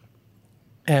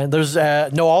 And there's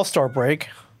no All-Star break.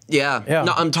 Yeah.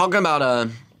 No, I'm talking about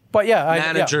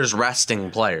managers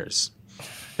resting players.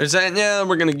 They're saying,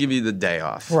 we're going to give you the day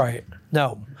off. Right.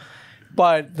 No.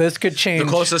 But this could change. The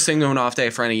closest thing to an off day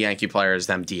for any Yankee player is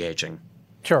them DHing.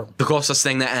 Sure. The closest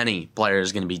thing that any player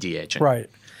is going to be DHing. Right.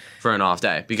 For an off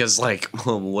day. Because,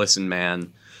 listen,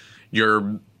 man,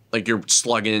 you're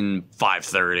slugging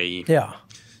 530. Yeah.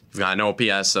 You've got an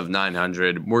OPS of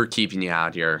 900. We're keeping you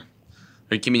out here.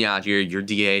 You're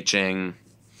DHing.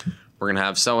 We're going to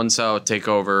have so-and-so take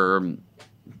over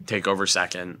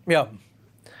second. Yeah.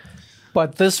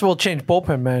 But this will change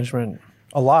bullpen management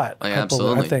a lot.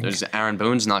 Absolutely. I think. Aaron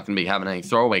Boone's not going to be having any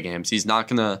throwaway games. He's not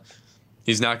going to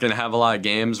have a lot of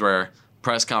games where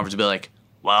press conference will be like,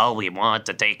 well, we want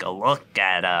to take a look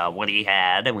at what he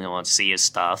had, and we want to see his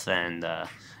stuff, and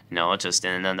it just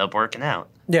didn't end up working out.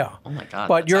 Yeah. Oh my God.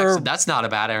 But that's not a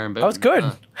bad Aaron Boone. That was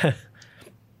good.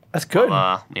 That's good.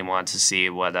 We want to see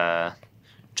what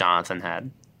Jonathan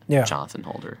had. Yeah. Jonathan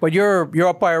Holder. But you're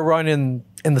up by a run in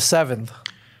the 7th.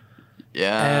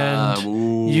 Yeah.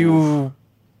 And your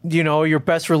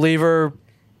best reliever,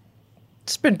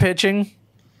 it's been pitching.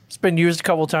 It's been used a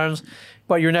couple times.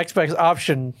 But your next best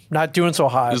option, not doing so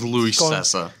hot. Is Luis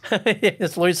Sessa.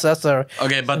 It's Luis Sessa.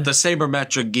 Okay, but the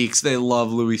sabermetric geeks, they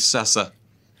love Luis Sessa.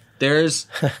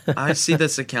 I see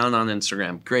this account on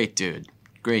Instagram. Great dude.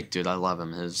 I love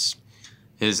him. His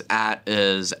 @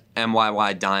 is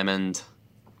MYY Diamond.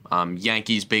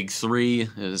 Yankees Big 3,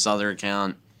 his other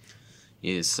account.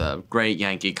 He's a great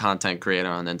Yankee content creator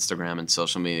on Instagram and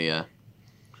social media.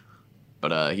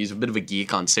 But he's a bit of a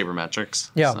geek on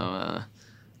sabermetrics. Yeah. So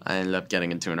I ended up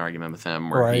getting into an argument with him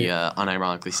where he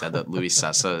unironically said that Luis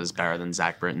Sessa is better than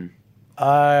Zach Britton.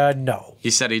 No.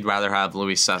 He said he'd rather have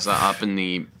Luis Cessa up in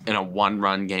a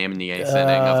 1-run game in the 8th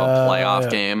inning of a playoff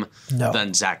game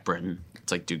than Zach Britton.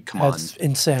 It's like, dude, come on. That's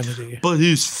insanity. But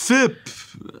his FIP.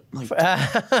 Like,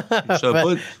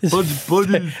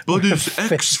 but his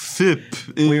ex-FIP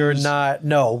is... We are not...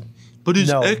 No. But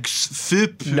his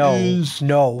ex-FIP is...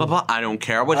 No. I don't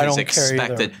care what his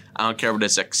expected... I don't care what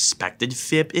his expected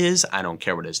FIP is. I don't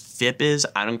care what his FIP is.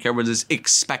 I don't care what his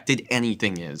expected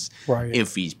anything is. Right.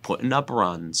 If he's putting up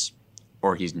runs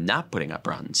or he's not putting up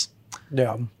runs.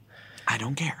 Yeah. I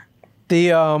don't care.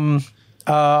 The...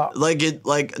 Like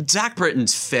Zach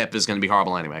Britton's FIP is going to be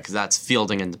horrible anyway because that's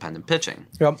fielding independent pitching.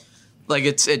 Yep. Like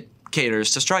it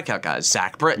caters to strikeout guys.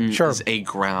 Zach Britton is a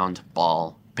ground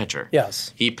ball pitcher.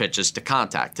 Yes. He pitches to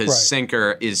contact. His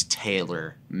sinker is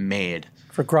tailor made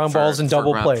for ground balls and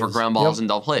double plays. For ground balls and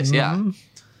double plays. Mm-hmm.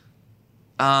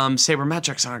 Yeah.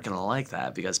 Sabermetrics aren't going to like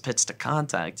that because pitch to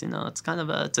contact, it's kind of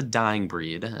it's a dying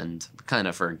breed and kind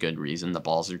of for a good reason. The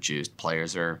balls are juiced.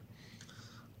 Players are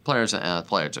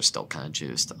still kind of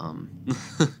juiced.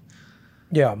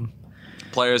 Yeah.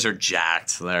 Players are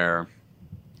jacked. They're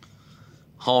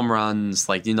home runs.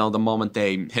 Like, the moment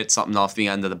they hit something off the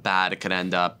end of the bat, it could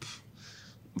end up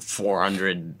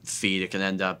 400 feet. It could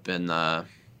end up in the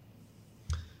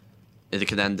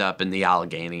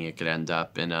Allegheny. It could end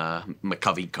up in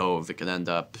McCovey Cove. You could end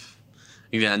up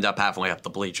halfway up the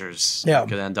bleachers. Yeah. It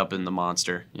could end up in the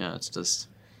Monster. Yeah, it's just...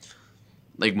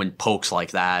 Like when pokes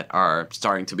like that are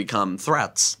starting to become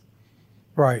threats,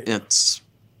 right? It's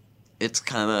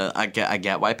kind of I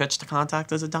get why pitch to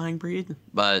contact is a dying breed,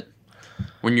 but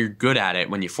when you're good at it,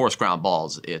 when you force ground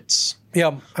balls, it's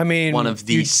one of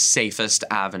the safest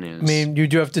avenues. I mean, you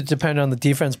do have to depend on the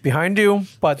defense behind you,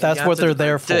 but that's what they're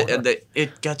there for.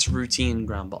 It gets routine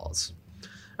ground balls.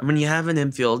 And when you have an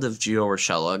infield of Gio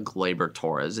Urshela, Gleyber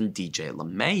Torres, and DJ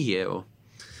LeMahieu,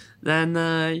 then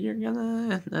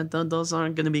those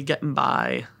aren't gonna be getting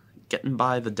by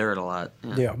the dirt a lot.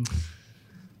 Yeah.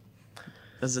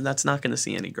 That's not gonna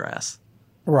see any grass.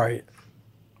 Right.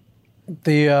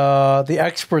 The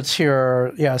experts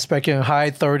here are speculating high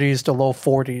 30s to low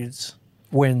 40s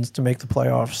wins to make the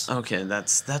playoffs. Okay,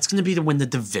 that's gonna be to win the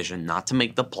division, not to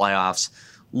make the playoffs.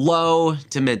 Low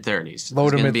to mid 30s.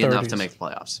 Low to mid 30s. Be enough to make the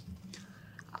playoffs.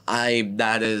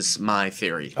 That is my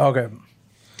theory. Okay.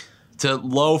 To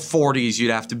low 40s, you'd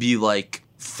have to be like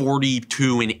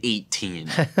 42 and 18.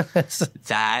 If that's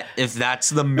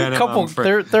the minimum.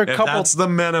 That's the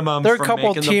minimum. There are a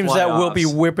couple teams that will be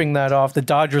whipping that off. The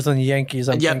Dodgers and the Yankees.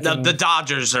 The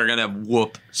Dodgers are gonna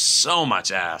whoop so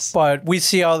much ass. But we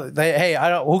see how they. Hey,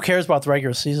 who cares about the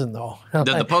regular season though?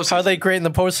 The postseason. How are they great in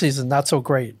the postseason? Not so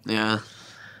great. Yeah.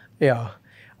 Yeah.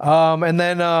 And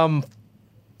then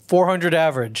 400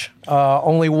 average.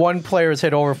 Only one player has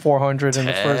hit over 400 in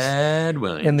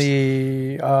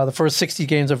the first 60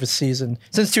 games of a season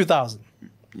since 2000.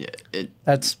 Yeah,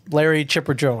 that's Larry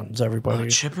Chipper Jones. Everybody.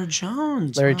 Chipper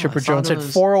Jones. Larry Chipper Jones hit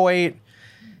 408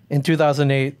 in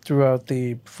 2008 throughout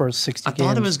the first 60 games. I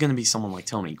thought it was going to be someone like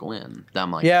Tony Gwynn.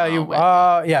 I'm like,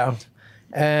 but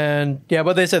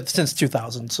they said since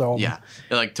 2000. So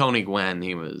like Tony Gwynn,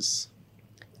 he was.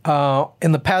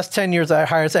 In the past 10 years, the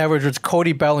highest average was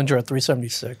Cody Bellinger at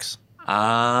 376.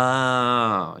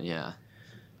 Oh, yeah.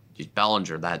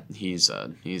 Bellinger, he's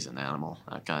an animal,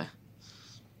 that guy.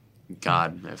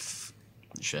 God,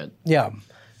 shit. Yeah.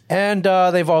 And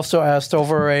they've also asked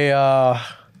over a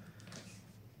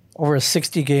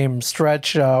 60-game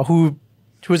stretch who's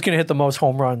going to hit the most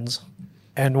home runs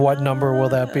and what number will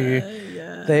that be?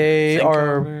 They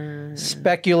are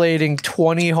speculating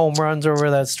 20 home runs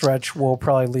over that stretch will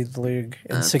probably lead the league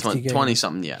in 60 games.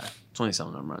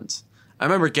 20-something home runs. I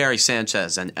remember Gary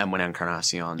Sanchez and Edwin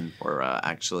Encarnacion were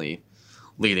actually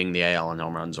leading the AL in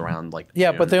home runs around like.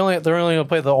 Yeah, but they're only going to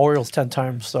play the Orioles 10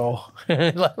 times, so.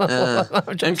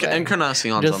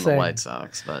 Encarnacion's on the White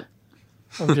Sox, but.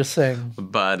 I'm just saying.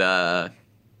 But I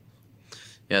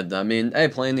mean, hey,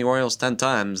 playing the Orioles 10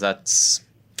 times, that's.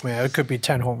 Yeah, it could be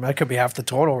 10 home. That could be half the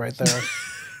total right there.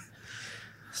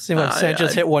 Seems like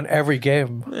Sanchez hit one every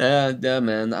game. Yeah,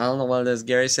 man. I don't know what it is.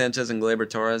 Gary Sanchez and Gleyber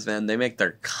Torres, man, they make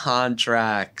their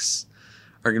contracts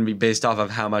are going to be based off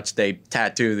of how much they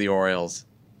tattoo the Orioles.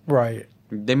 Right.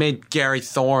 They made Gary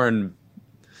Thorne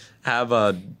have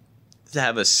a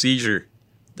seizure.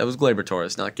 That was Gleyber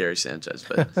Torres, not Gary Sanchez.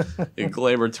 But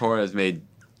Gleyber Torres made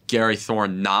Gary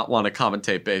Thorne not want to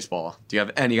commentate baseball. Do you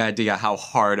have any idea how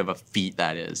hard of a feat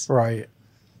that is? Right.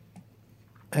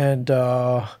 And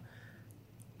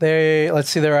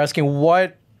they're asking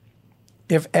what,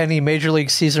 if any, Major League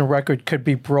season record could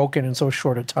be broken in so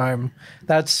short a time.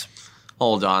 That's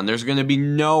hold on. There's going to be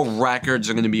no records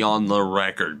are going to be on the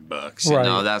record books. You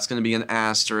know, that's going to be an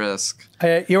asterisk.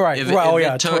 You're right.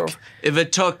 If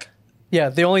it took yeah,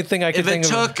 the only thing I can think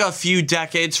of... If it took a few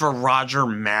decades for Roger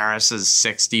Maris's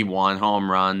 61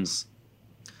 home runs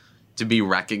to be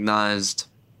recognized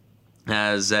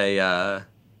as a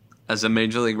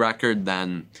major league record,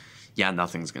 then, yeah,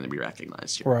 nothing's going to be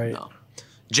recognized here. Right. No.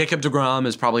 Jacob deGrom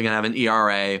is probably going to have an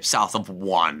ERA south of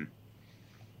 1.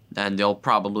 And they'll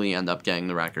probably end up getting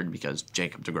the record because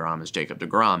Jacob deGrom is Jacob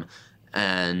deGrom.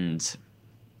 And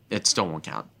it still won't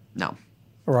count. No.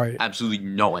 Right. Absolutely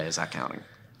no way is that counting.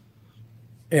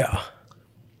 Yeah.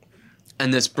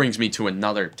 And this brings me to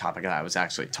another topic that I was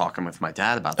actually talking with my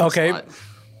dad about this a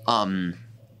lot.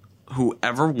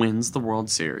 Whoever wins the World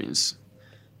Series,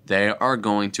 they are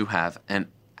going to have an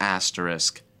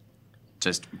asterisk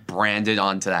just branded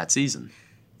onto that season.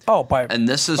 Oh, and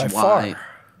this is why. Far.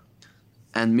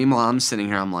 And meanwhile, I'm sitting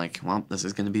here, I'm like, well, this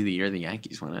is going to be the year the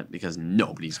Yankees win it because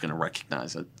nobody's going to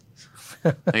recognize it.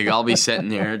 Like, I'll be sitting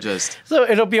here just... So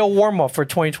it'll be a warm-up for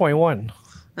 2021.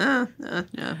 Yeah,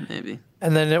 maybe.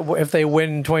 And then if they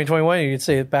win 2021, you could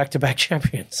say back-to-back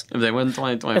champions. If they win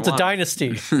 2021, it's a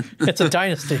dynasty. It's a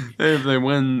dynasty. If they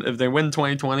win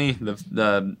 2020,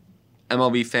 the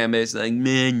MLB fan base is like,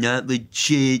 man, not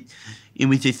legit. It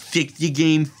was a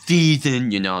 60-game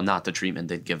season. You know, not the treatment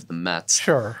they'd give the Mets.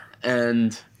 Sure.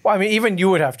 And well, I mean, even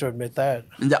you would have to admit that.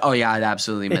 Oh yeah, I'd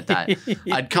absolutely admit that.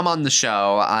 I'd come on the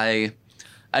show. I'd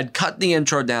cut the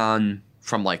intro down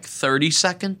from like 30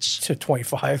 seconds to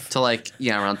 25 to like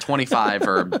around 25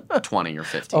 or 20 or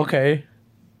 15. Okay.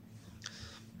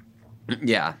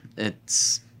 Yeah,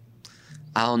 it's.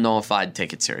 I don't know if I'd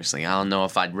take it seriously. I don't know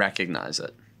if I'd recognize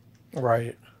it.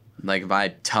 Right. Like if I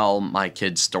tell my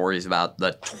kids stories about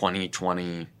the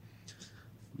 2020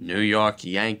 New York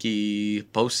Yankee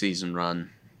postseason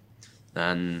run,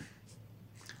 then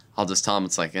I'll just tell them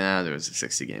it's like, there was a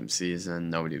 60-game season.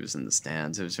 Nobody was in the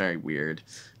stands. It was very weird.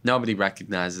 Nobody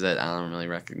recognizes it. I don't really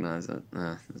recognize it.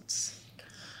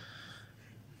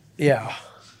 Yeah.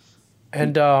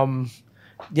 And,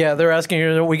 they're asking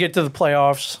here, we get to the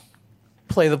playoffs,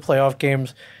 play the playoff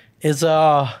games.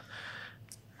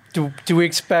 Do we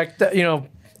expect that,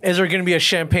 is there going to be a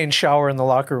champagne shower in the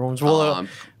locker rooms?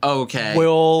 Okay.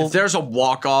 If there's a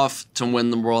walk-off to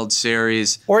win the World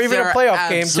Series, or even a playoff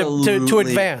game to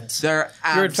advance, they're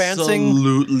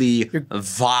absolutely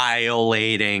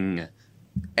violating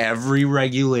every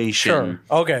regulation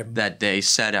that they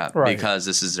set up because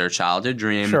this is their childhood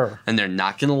dream, and they're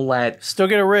not going to let still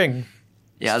get a ring.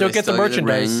 Yeah, still get the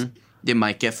merchandise. They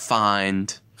might get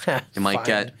fined. They might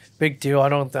get big deal. I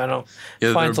don't.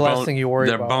 Fine's the last thing you worry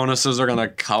about. Their bonuses are going to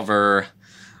cover.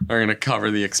 Are going to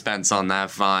cover the expense on that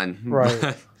fine.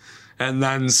 Right. And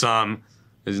then some.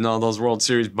 Because, those World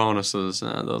Series bonuses,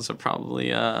 those are probably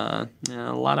a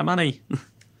lot of money.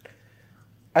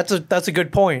 That's a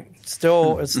good point. It's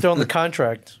still in the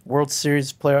contract. World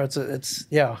Series player. It's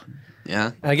Yeah.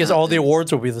 And I guess all the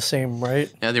awards will be the same,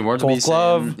 right? Yeah, the awards will be the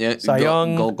same. Yeah, Cy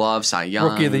Young. Gold Glove, Cy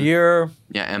Young. Rookie of the Year.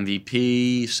 Yeah,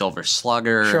 MVP, Silver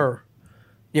Slugger. Sure.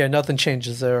 Yeah, nothing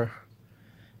changes there.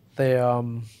 They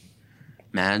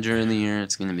Manager of the Year,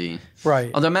 it's going to be...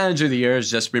 Right. Although Manager of the Year has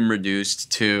just been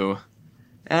reduced to,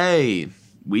 hey,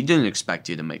 we didn't expect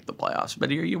you to make the playoffs,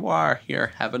 but here you are.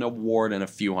 Here, have an award and a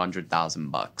few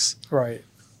 $100,000. Right.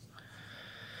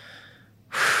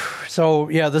 So,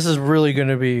 yeah, this is really going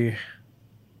to be...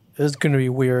 It's going to be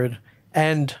weird.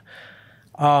 And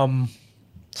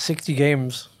 60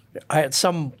 games. I had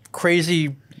some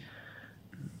crazy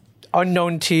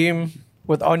unknown team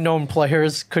with unknown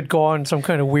players could go on some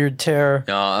kind of weird tear.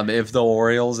 If the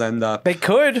Orioles end up... They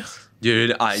could.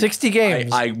 Dude, 60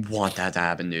 games. I want that to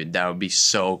happen, dude. That would be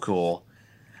so cool.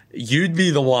 You'd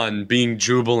be the one being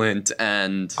jubilant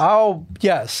and... Oh,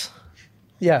 yes.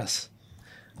 Yes.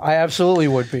 I absolutely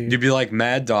would be. You'd be like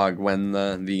Mad Dog when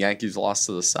the Yankees lost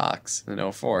to the Sox in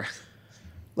 2004.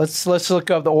 Let's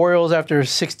look up the Orioles after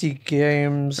 60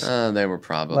 games. They were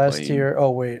probably... Last year.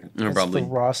 Oh, wait. They were probably... the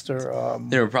roster.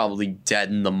 They were probably dead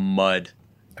in the mud.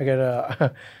 I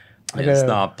gotta...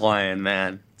 Stop playing,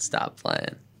 man. Stop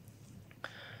playing.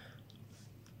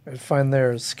 I find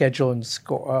their schedule and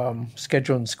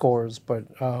scores, but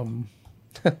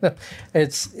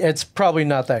it's probably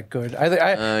not that good.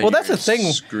 That's the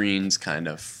thing. Screen's kind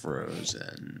of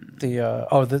frozen.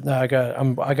 I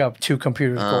got two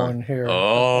computers going here.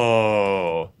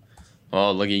 Oh,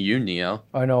 look at you, Neo.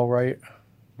 I know, right?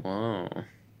 Wow.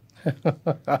 Look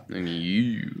at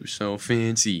you, so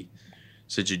fancy.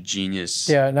 Such a genius.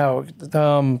 Yeah, no.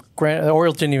 The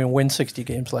Orioles didn't even win 60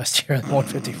 games last year.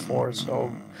 154.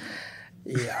 So,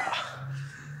 yeah,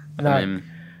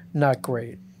 not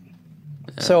great.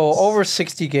 So over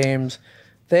 60 games,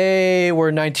 they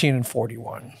were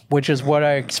 19-41, which is what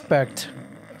I expect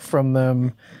from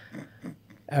them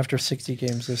after 60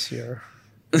 games this year.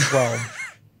 Well,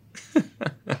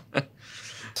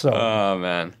 so oh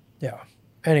man, yeah.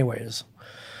 Anyways,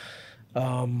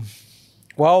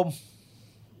 well,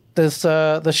 this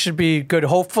should be good.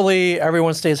 Hopefully,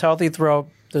 everyone stays healthy throughout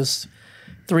this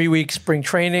 3-week spring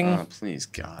training. oh, please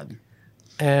God.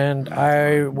 And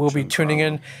I will be tuning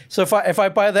in. So if I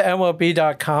buy the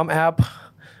MLB.com app,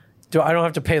 I don't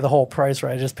have to pay the whole price,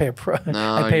 right? I just pay I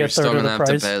pay you're a third still of gonna the have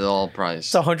price. to pay the whole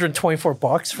price. It's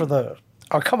 $124 for the.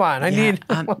 Oh, come on! I need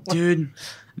dude.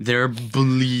 They're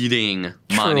bleeding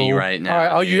money right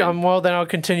now. All right, well, then I'll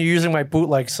continue using my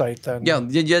bootleg site then. Yeah,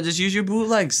 just use your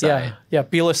bootleg site. Yeah,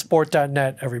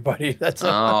 BealASport.net, everybody. That's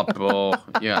bro.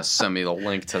 Yeah, send me the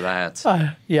link to that.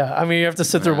 yeah, I mean, you have to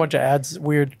sit through a bunch of ads,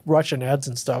 weird Russian ads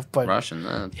and stuff, but Russian,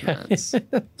 it's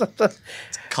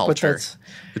culture.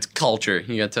 It's culture.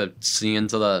 You get to see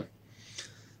into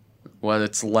what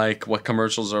it's like, what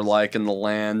commercials are like in the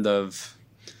land of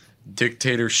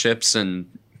dictatorships and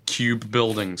cube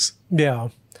buildings. Yeah.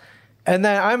 And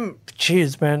then I'm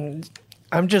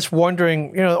just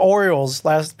wondering, the Orioles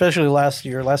especially last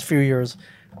few years,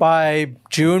 by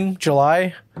June,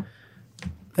 July,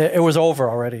 it was over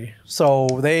already. So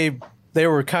they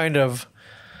were kind of,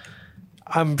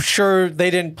 I'm sure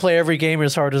they didn't play every game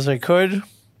as hard as they could,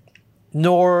 I'm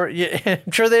sure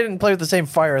they didn't play with the same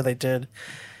fire they did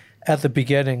at the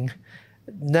beginning.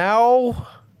 Now,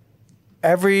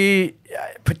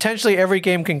 potentially every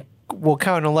game will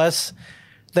count unless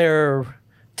they're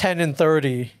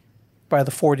 10-30 by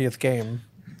the 40th game.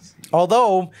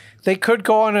 Although they could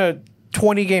go on a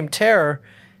 20-game tear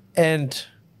and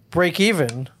break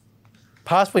even,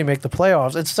 possibly make the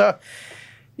playoffs. It's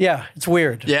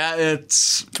weird. Yeah,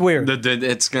 it's weird.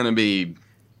 It's gonna be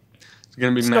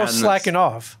madness. No slacking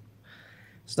off.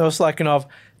 There's no slacking off.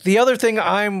 The other thing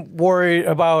I'm worried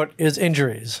about is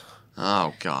injuries.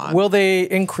 Oh God! Will they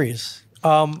increase?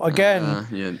 Again,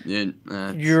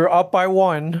 you're up by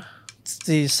 1. It's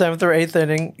the 7th or 8th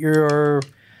inning. Your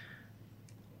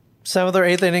 7th or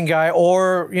 8th inning guy,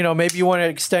 or maybe you want to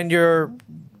extend your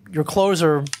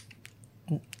closer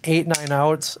 8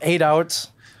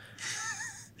 outs.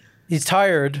 He's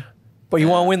tired, but you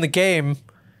want to win the game.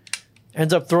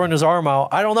 Ends up throwing his arm out.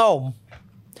 I don't know.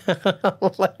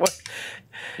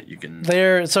 You can.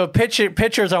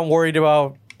 Pitchers I'm worried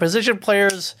about. Position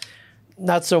players,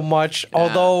 not so much. Yeah.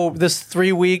 Although this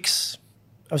 3 weeks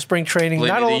of spring training,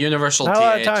 the universal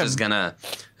TH is gonna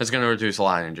reduce a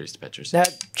lot of injuries to pitchers.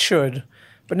 That should,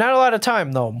 but not a lot of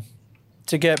time though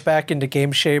to get back into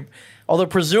game shape. Although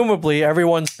presumably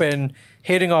everyone's been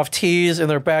hitting off tees in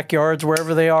their backyards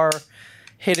wherever they are,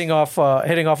 hitting off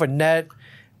a net.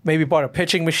 Maybe bought a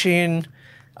pitching machine.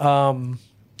 They've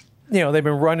been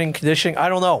running conditioning. I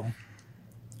don't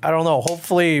know.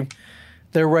 Hopefully,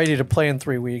 they're ready to play in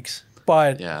 3 weeks.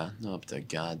 But up to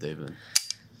God, David.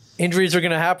 Injuries are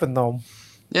going to happen, though.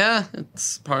 Yeah,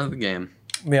 it's part of the game.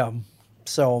 Yeah.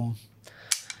 So,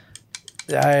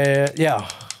 I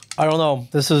don't know.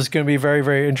 This is going to be very,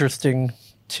 very interesting,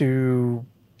 to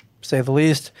say the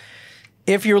least.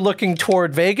 If you're looking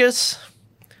toward Vegas,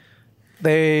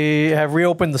 they have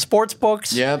reopened the sports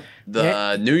books. Yep.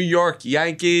 The New York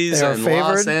Yankees and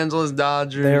Los Angeles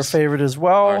Dodgers. They are favored as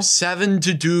well. Are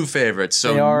 7-2 favorites,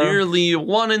 so nearly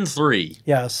 1-3.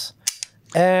 Yes.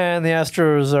 And the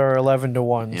Astros are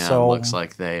 11-1. Yeah, so it looks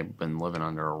like they've been living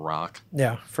under a rock.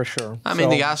 Yeah, for sure. I mean,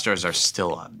 the Astros are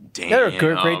still a they're a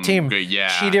great team. Good,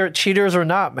 yeah. Cheaters or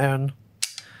not, man.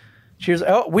 Cheaters.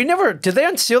 Oh, did they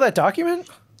unseal that document?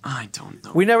 I don't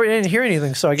know. We didn't hear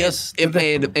anything, so I guess it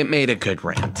made a good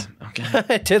rant. Okay,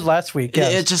 it did last week.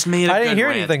 Yes. It just made. I didn't hear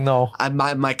anything though.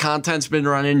 My content's been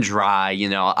running dry.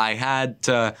 I had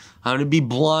to. I'm gonna be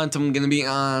blunt. I'm gonna be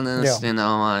honest. Yeah.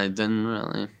 I didn't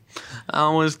really. I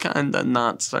was kind of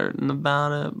not certain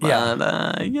about it, but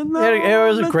it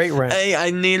was a great rant. Hey,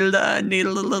 I needed a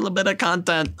little bit of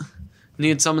content.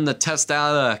 Needed someone to test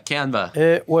out Canva.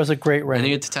 It was a great rant. I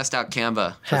needed to test out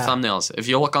Canva for thumbnails. If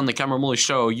you look on the Camera Woolley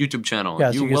Show YouTube channel,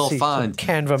 you will find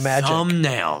Canva magic.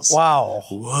 Thumbnails. Wow.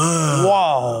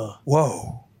 Whoa.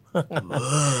 Whoa.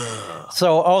 Whoa.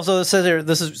 So also this says here,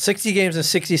 this is 60 games in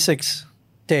 66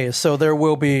 days. So there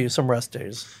will be some rest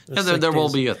days. There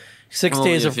will be 6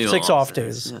 days of 6 off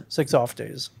days. Yeah. 6 off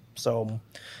days. So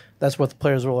that's what the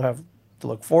players will have to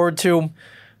look forward to.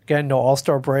 Again, no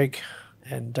All-Star break.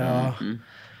 And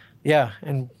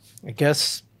and I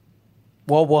guess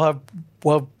we'll have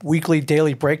weekly,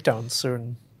 daily breakdowns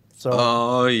soon. So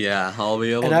I'll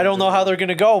be able. And I don't know how they're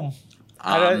gonna go.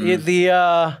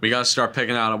 We got to start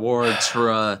picking out awards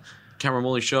for Cameron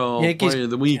Woolley Show Yankees Player of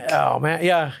the Week. Oh man,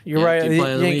 yeah, you're right.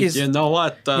 Yankees. You know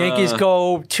what? Yankees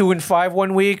go 2-5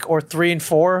 one week or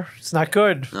 3-4. It's not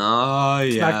good. Oh yeah,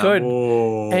 it's not good.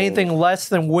 Whoa. Anything less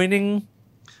than winning,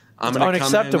 it's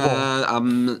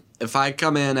unacceptable. If I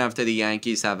come in after the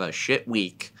Yankees have a shit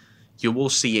week, you will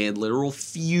see a literal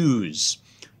fuse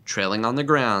trailing on the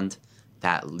ground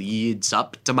that leads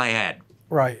up to my head.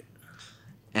 Right.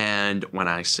 And when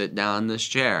I sit down in this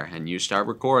chair and you start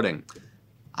recording,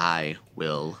 I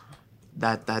will.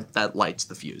 That lights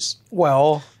the fuse.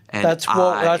 Well, and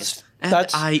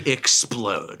I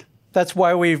explode. That's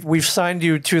why we've signed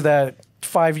you to that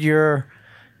 5-year,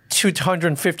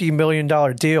 $250 million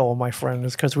deal, my friend.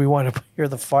 Is because we want to hear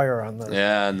the fire on this.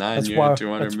 Yeah, 9 years,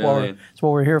 200 million. That's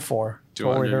what we're here for. That's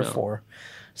what we're here for.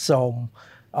 So,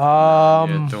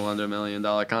 $200 million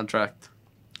contract.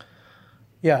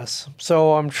 Yes.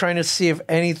 So I'm trying to see if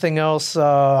anything else.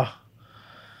 If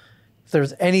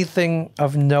there's anything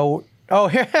of note. Oh,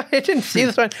 here I didn't see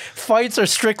this one. Fights are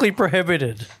strictly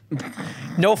prohibited.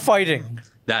 No fighting.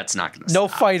 That's not gonna stop. No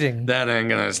fighting. That ain't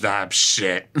gonna stop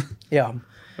shit. Yeah.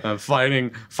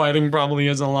 Fighting probably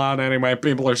isn't allowed anyway.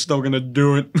 People are still gonna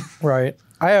do it. Right.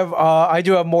 I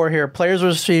do have more here. Players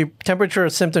receive temperature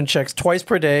symptom checks twice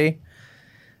per day.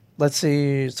 Let's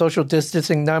see. Social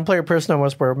distancing. Non-player personnel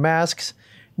must wear masks.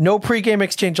 No pregame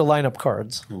exchange of lineup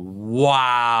cards.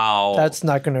 Wow. That's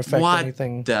not going to affect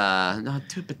anything. No,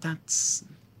 dude, but that's...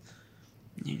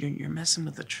 You're messing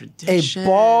with the tradition. A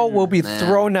ball will be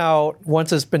thrown out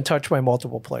once it's been touched by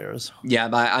multiple players. Yeah,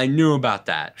 but I knew about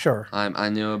that. Sure. I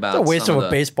knew about it's a waste of a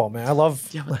baseball, man. I love...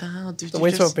 Yeah, what the hell, dude? It's a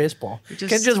waste of a baseball. Can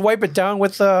you just wipe it down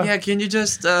with... yeah, can you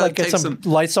just... get some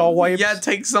Lysol wipes? Yeah,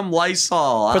 take some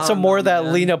Lysol. Put some more of that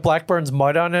Lena Blackburn's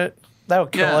mud on it. That'll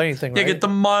kill anything, right? Yeah, get the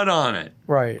mud on it.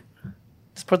 Right.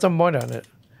 Just put some mud on it.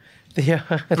 Yeah.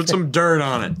 Put some dirt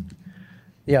on it.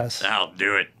 Yes. That'll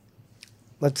do it.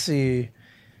 Let's see.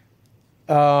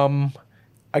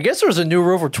 I guess there was a new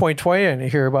rule for 2020 I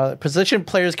didn't hear about it. Position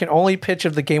players can only pitch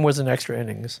if the game was in extra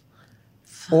innings.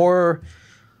 Or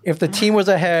if the team was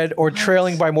ahead or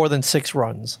trailing by more than 6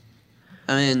 runs.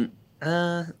 I mean,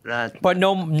 but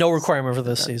no requirement for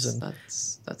this season.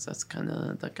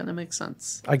 That kind of makes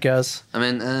sense. I guess. I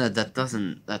mean,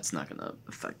 that's not gonna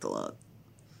affect a lot.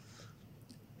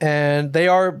 And they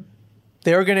are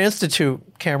going to institute,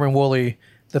 Cameron Woolley,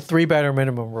 the 3-batter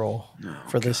minimum rule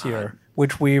for this year,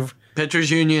 which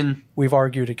Pitchers Union. We've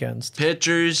argued against.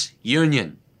 Pitchers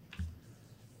Union.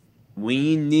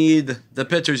 We need the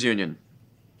Pitchers Union.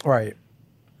 Right.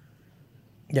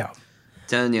 Yeah.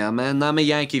 Telling you, man, I'm a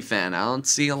Yankee fan. I don't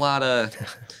see a lot of...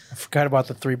 I forgot about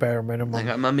the 3-batter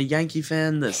minimum. I'm a Yankee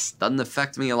fan. This doesn't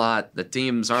affect me a lot. The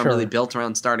teams aren't really built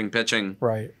around starting pitching.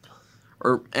 Right.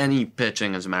 Or any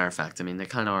pitching, as a matter of fact. I mean, they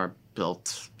kind of are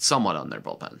built somewhat on their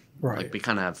bullpen. Right. Like, we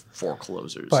kind of have 4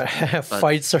 closers. But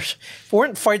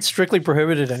weren't fights strictly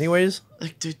prohibited anyways?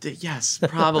 Like, dude, yes,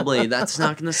 probably. That's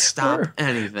not going to stop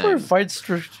anything.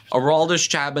 Aroldis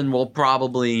Chapman will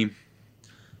probably...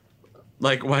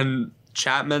 Like, when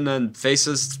Chapman and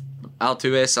faces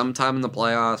Altuve sometime in the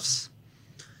playoffs,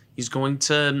 he's going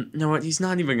to... You know what? He's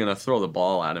not even going to throw the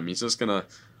ball at him. He's just going to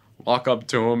walk up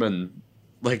to him and,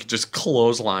 like, just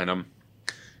clothesline him.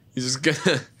 He's just going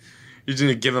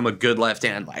to give him a good left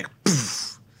hand, like,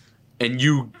 poof. And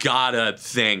you gotta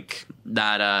think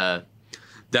that a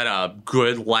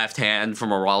good left hand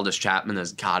from Aroldis Chapman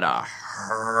has gotta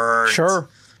hurt. Sure.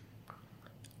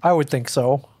 I would think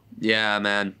so. Yeah,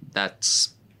 man.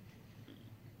 That's...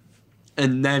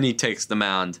 And then he takes the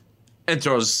mound and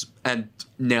throws and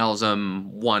nails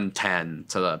him 110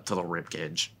 to the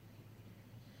ribcage.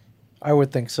 I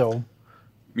would think so.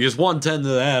 Because 110 to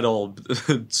that'll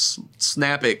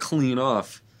snap it clean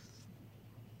off.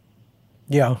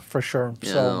 Yeah, for sure.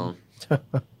 Yeah. So,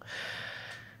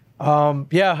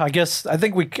 yeah, I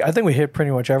think we hit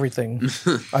pretty much everything.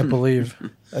 I believe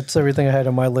that's everything I had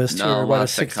on my list here about a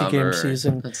 60-game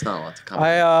season. That's not a lot to cover.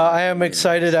 I am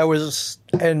excited.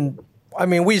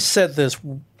 We said this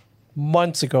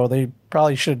months ago. They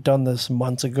probably should have done this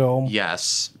months ago.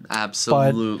 Yes,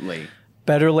 absolutely. But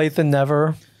better late than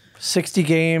never. 60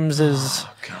 games is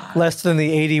less than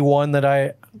the 81 that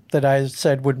I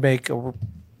said would make an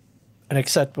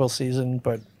acceptable season,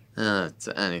 but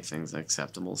anything's an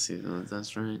acceptable season.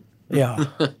 That's right. Yeah.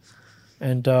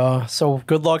 And so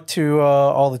good luck to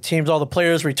all the teams, all the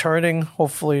players returning.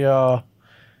 Hopefully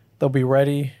they'll be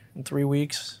ready in 3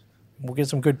 weeks. We'll get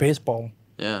some good baseball.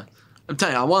 Yeah. I'm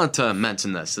telling you, I wanted to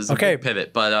mention this. This is a big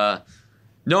pivot, but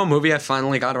no movie I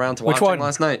finally got around to watching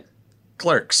last night.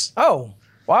 Clerks. Oh,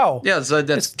 Wow. Yeah, so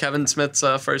that's Kevin Smith's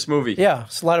first movie. Yeah,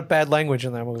 it's a lot of bad language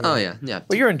in that movie. Oh, yeah, yeah.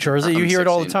 But you're in Jersey. You hear it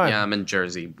all the 16. time. Yeah, I'm in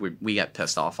Jersey. We get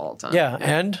pissed off all the time. Yeah,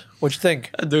 and? What'd you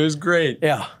think? It was great.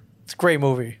 Yeah, it's a great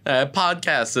movie. I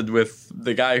podcasted with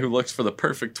the guy who looks for the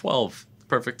perfect 12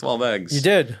 eggs. You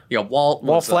did. Yeah,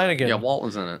 Walt Flanagan. Yeah, Walt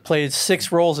was in it. Played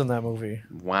 6 roles in that movie.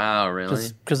 Wow, really?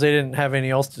 Because they didn't have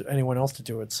anyone else to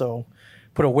do it. So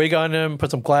put a wig on him, put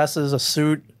some glasses, a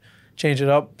suit, change it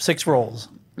up. 6 roles.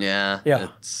 Yeah. Yeah.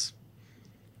 It's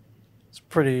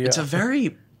pretty... It's a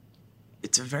very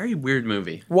weird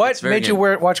movie. What made you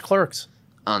watch Clerks?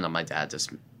 I don't know. My dad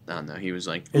just... I don't know. He was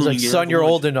like... He's like, son, you're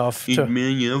old enough to...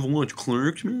 Man, you ever watch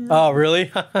Clerks, man? Oh, really?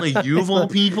 Like, you of all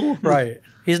people? Right.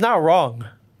 He's not wrong.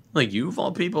 Like, you of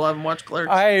all people haven't watched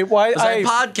Clerks? I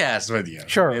podcast with you.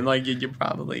 Sure. And, like, you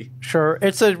probably... Sure.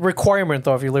 It's a requirement,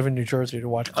 though, if you live in New Jersey to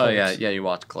watch Clerks. Oh, yeah. Yeah, you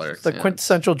watch Clerks. It's the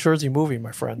quintessential Jersey movie,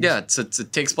 my friend. Yeah,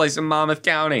 it takes place in Monmouth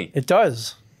County. It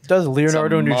does. It does.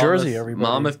 Leonardo, New Jersey, everybody.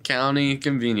 Monmouth County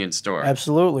convenience store.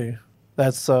 Absolutely.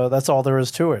 That's all there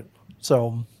is to it.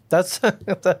 So that's...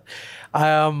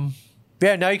 yeah, now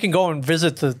you can go and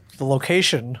visit the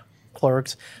location,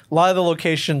 Clerks. A lot of the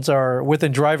locations are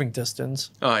within driving distance.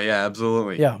 Oh, yeah,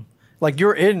 absolutely. Yeah. Like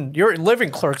you're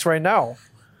living Clerks right now.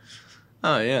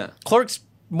 Oh, yeah. Clerks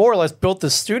more or less built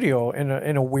this studio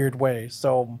in a weird way.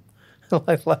 So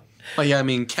oh, yeah, I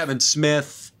mean, Kevin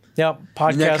Smith. Yeah,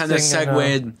 podcasting. That kind of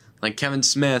segued. Like Kevin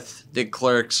Smith did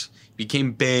Clerks,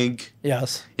 became big.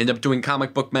 Yes. Ended up doing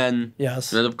Comic Book Men.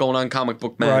 Yes. Ended up going on Comic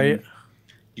Book Men. Right.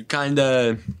 You kind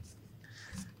of...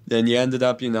 Then you ended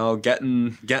up,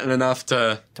 getting enough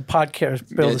to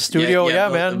podcast, build a studio. Yeah,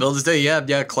 man. Build a studio.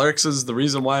 Yeah. Clerks is the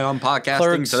reason why I'm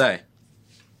podcasting today.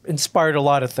 Inspired a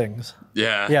lot of things.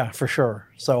 Yeah. Yeah, for sure.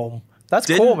 So that's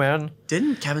cool, man.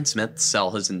 Didn't Kevin Smith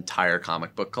sell his entire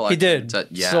comic book collection? He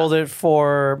did. Sold it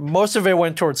for... Most of it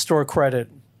went towards store credit,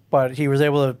 but he was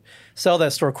able to sell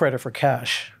that store credit for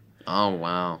cash. Oh,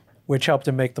 wow. Which helped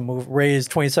him make the move, raise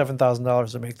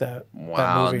 $27,000 to make that. Wow,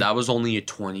 that movie. That was only a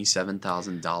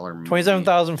 $27,000 movie.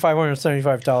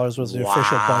 $27,575 was the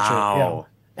official budget. Yeah,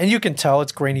 and you can tell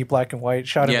it's grainy black and white,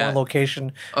 shot in one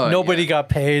location. Nobody got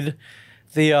paid.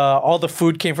 All the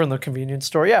food came from the convenience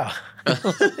store. Yeah,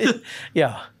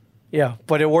 yeah.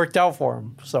 But it worked out for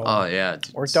him. So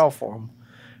it worked out for him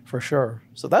for sure.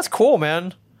 So that's cool,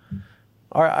 man.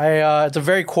 All right, it's a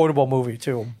very quotable movie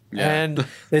too. Yeah. And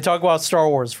they talk about Star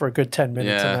Wars for a good 10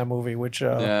 minutes in that movie, which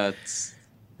is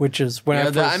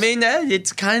when I mean,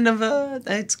 it's kind of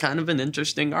an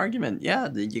interesting argument.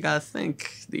 Yeah, you gotta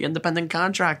think the independent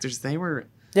contractors, they were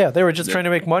just trying to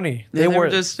make money. They had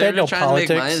no politics.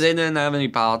 To make money. They didn't have any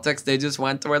politics. They just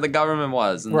went to where the government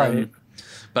was. And right.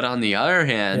 But on the other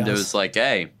hand, it was like,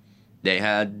 hey, they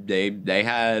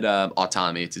had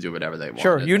autonomy to do whatever they wanted.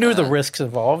 Sure, you knew the risks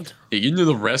involved. Yeah, you knew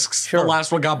the risks. Sure. The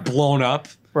last one got blown up.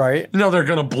 Right. They're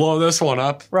going to blow this one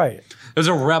up. Right. There's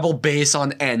a rebel base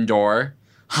on Endor.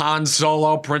 Han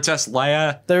Solo, Princess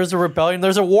Leia. There's a rebellion.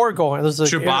 There's a war going. There's a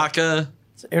Chewbacca.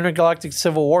 Intergalactic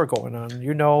civil war going on.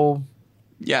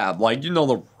 Yeah,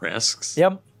 the risks.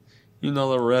 Yep. You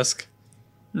know the risk.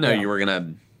 No, you were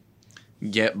going to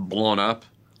get blown up.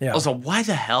 Yeah. Also, why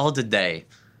the hell did they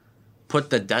put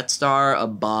the Death Star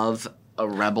above a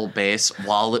rebel base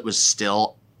while it was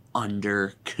still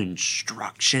under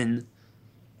construction?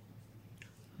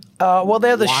 Well, they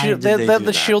had the shield. They had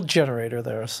the shield generator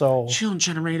there. So shield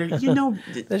generator,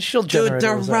 the shield generator.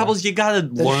 Dude, the rebels. You gotta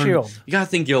learn. Shield. You gotta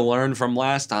think you'll learn from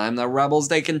last time. The rebels,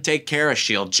 they can take care of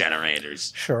shield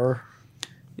generators. Sure.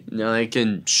 They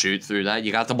can shoot through that.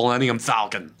 You got the Millennium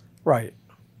Falcon. Right.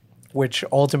 Which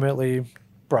ultimately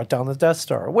brought down the Death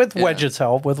Star with Wedge's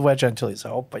help, with Wedge Antilles'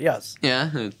 help. But yes.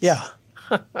 Yeah. Yeah.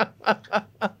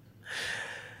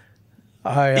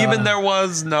 Even there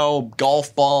was no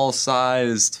golf ball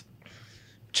sized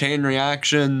chain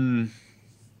reaction.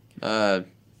 Yeah.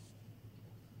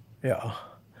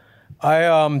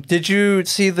 Did you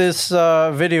see this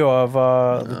video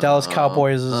of the Dallas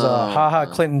Cowboys'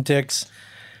 Clinton Dix?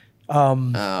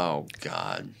 Oh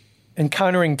God!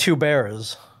 Encountering 2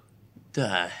 bears.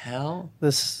 The hell?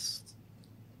 This.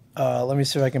 Let me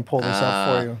see if I can pull this up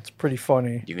for you. It's pretty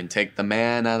funny. You can take the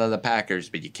man out of the Packers,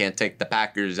 but you can't take the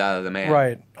Packers out of the man.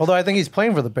 Right. Although I think he's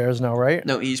playing for the Bears now, right?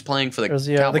 No, he's playing for the Cowboys.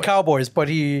 The Cowboys, but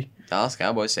Dallas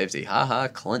Cowboys safety.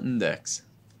 Clinton Dix.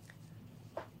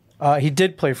 He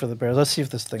did play for the Bears. Let's see if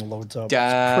this thing loads up.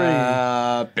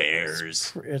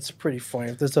 Bears. It's pretty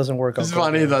funny. If this doesn't work, it's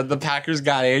funny. The Packers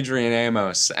got Adrian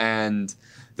Amos, and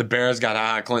the Bears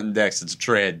got Clinton Dix. It's a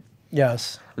trade.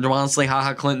 Yes. And honestly,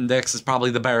 Clinton Dix is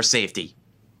probably the Bears safety.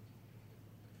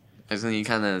 I think he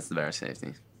kind of is the Bears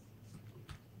safety.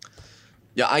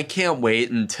 Yeah, I can't wait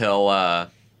until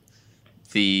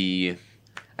the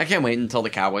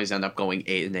Cowboys end up going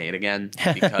 8-8 again.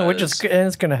 Because Which is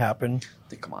it's gonna happen.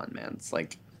 Come on, man. It's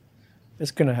like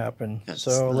it's gonna happen.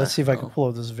 So let's see if I can pull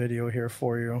up this video here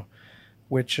for you.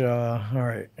 Which all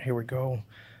right, here we go.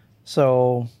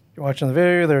 So you're watching the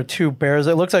video. There are two bears.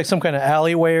 It looks like some kind of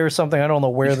alleyway or something. I don't know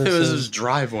where this is. This is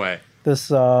driveway.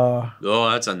 This oh,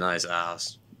 that's a nice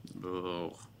house.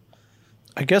 Oh.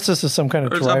 I guess this is some kind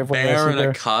of driveway. A bear and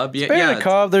a cub. Yeah, bear and a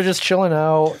cub. They're just chilling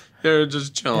out. They're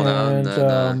just chilling out. And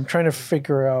I'm trying to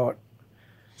figure out.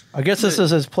 I guess this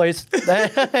is his place.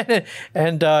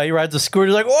 And he rides a scooter.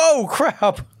 He's like, whoa,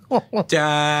 crap.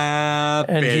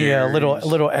 And he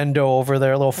little endo over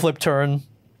there, a little flip turn.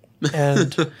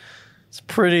 And it's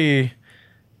pretty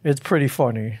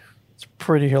funny. It's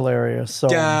pretty hilarious. So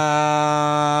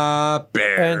and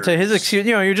to his excuse,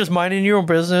 you're just minding your own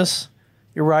business.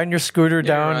 You're riding your scooter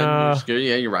down.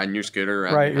 You're riding your scooter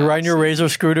around. Right, you're riding your razor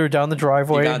scooter down the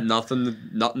driveway. You got nothing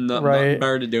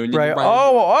better to do. Right.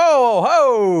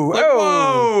 Oh!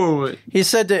 He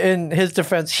said that in his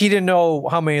defense, he didn't know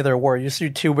how many there were. You see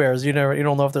two bears, you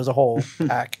don't know if there's a whole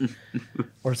pack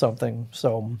or something.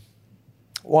 So,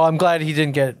 well, I'm glad he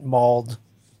didn't get mauled.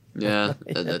 Yeah,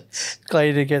 glad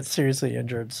he didn't get seriously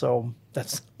injured. So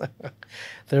that's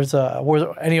there's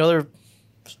any other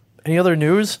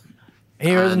news?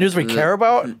 Any other news we care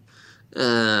about?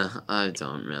 I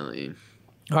don't really.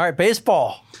 All right,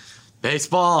 baseball.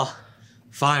 Baseball.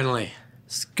 Finally.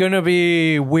 It's going to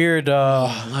be weird.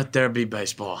 Let there be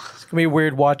baseball. It's going to be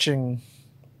weird watching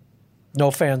no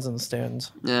fans in the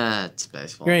stands. Yeah, it's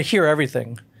baseball. You're going to hear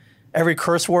everything. Every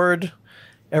curse word.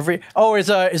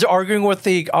 Is arguing with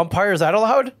the umpire, is that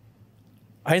allowed?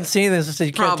 I didn't see this, so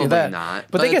you can't Probably do that. Not.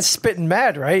 But they get spitting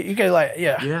mad, right? You get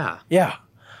Yeah.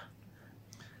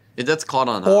 That's caught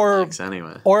on hot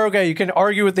anyway. Or okay, you can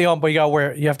argue with the ump, but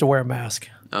you have to wear a mask.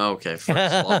 Okay,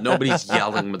 first of all, nobody's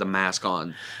yelling with a mask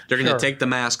on. They're going to take the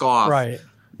mask off, right?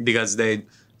 Because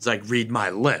it's like read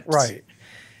my lips, right?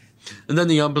 And then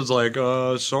the ump is like,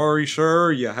 "Sorry,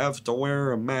 sir, you have to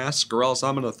wear a mask, or else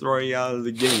I'm going to throw you out of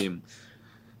the game."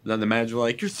 And then the manager's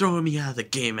like, "You're throwing me out of the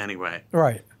game anyway,"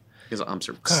 right? Because the umps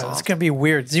are God, soft. it's going to be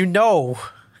weird. It's going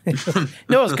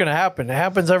to happen. It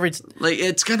happens every.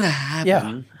 It's going to happen.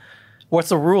 Yeah. What's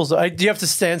the rules? Do you have to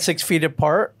stand 6 feet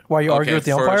apart while you argue with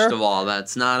the umpire? First of all,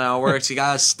 that's not how it works. You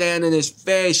got to stand in his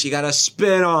face. You got to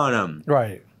spit on him.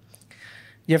 Right.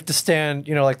 You have to stand,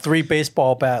 like 3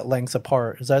 baseball bat lengths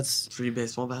apart. 3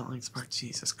 baseball bat lengths apart?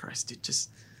 Jesus Christ, dude.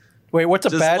 Wait, what's a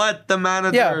bat? Just let the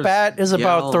manager. Yeah, bat is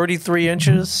about 33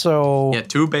 inches, so. Yeah,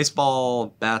 2 baseball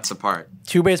bats apart.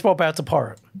 2 baseball bats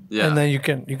apart. Yeah. And then you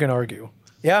can argue.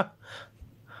 Yeah.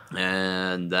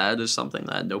 And that is something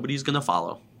that nobody's going to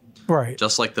follow. Right.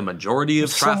 Just like the majority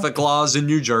of traffic laws in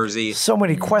New Jersey. So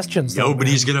many questions.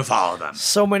 Nobody's going to follow them.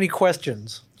 So many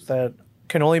questions that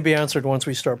can only be answered once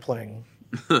we start playing.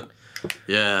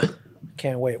 Yeah.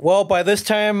 Can't wait. Well, by this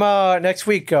time next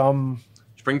week.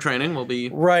 Spring training will be.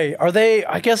 Right. Are they,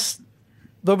 I guess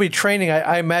they'll be training.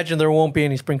 I imagine there won't be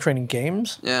any spring training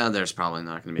games. Yeah, there's probably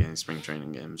not going to be any spring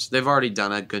training games. They've already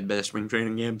done a good bit of spring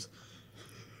training games.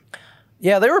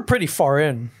 Yeah, they were pretty far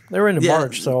in. They were into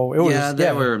March, so it was. Yeah,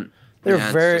 they were. They were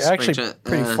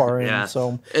pretty far in. Yeah.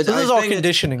 So this is all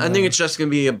conditioning. I think it's just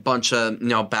going to be a bunch of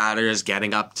batters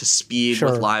getting up to speed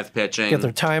with live pitching, get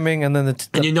their timing, and then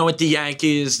and with the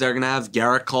Yankees, they're going to have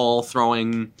Garrett Cole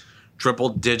throwing triple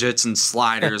digits and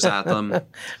sliders at them.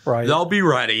 Right, they'll be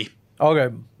ready.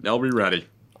 Okay, they'll be ready.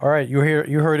 All right, you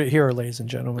heard it here, ladies and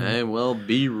gentlemen. They will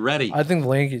be ready. I think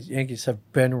the Yankees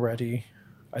have been ready.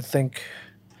 I think.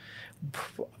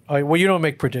 Well, you don't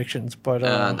make predictions, but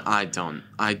I don't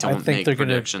make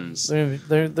predictions. They're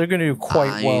going to do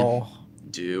quite well.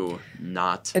 Do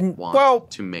not want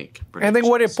to make predictions. I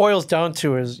think what it boils down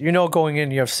to is, going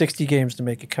in, you have 60 games to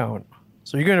make it count,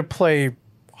 so you're going to play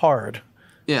hard.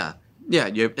 Yeah.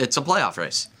 It's a playoff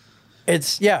race.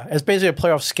 It's basically a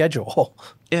playoff schedule.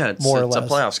 Yeah, it's a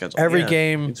playoff schedule. Every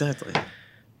game, exactly.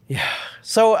 Yeah.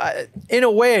 So in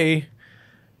a way,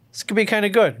 it's gonna be kind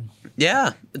of good.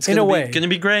 Yeah, it's gonna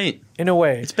be great. In a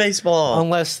way, it's baseball.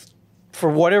 Unless, for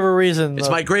whatever reason, it's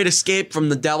my great escape from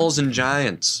the Devils and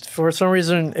Giants. For some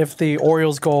reason, if the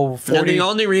Orioles go 40, and the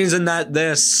only reason that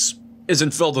this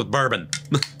isn't filled with bourbon.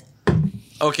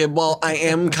 Okay, well, I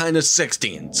am kind of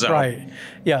 16, so right.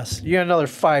 Yes, you got another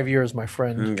 5 years, my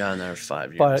friend. You got another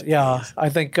 5 years. But yeah, I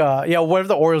think what if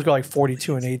the Orioles go like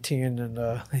 42-18, and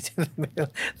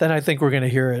then I think we're gonna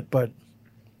hear it. But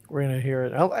we're gonna hear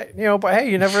it. But hey,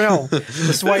 you never know.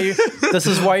 This is why you play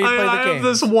the game. I have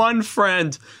this one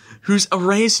friend who's a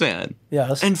Rays fan.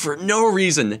 Yes, and for no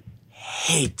reason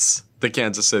hates the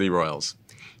Kansas City Royals.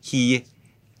 He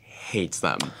hates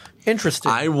them.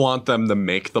 Interesting. I want them to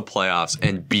make the playoffs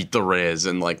and beat the Rays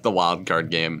in like the wild card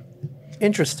game.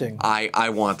 Interesting. I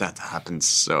want that to happen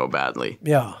so badly.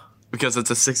 Yeah. Because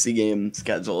it's a 60-game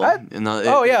schedule. That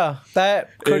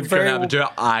could very happen too.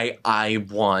 I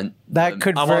want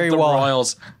the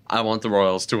Royals. I want the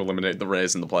Royals to eliminate the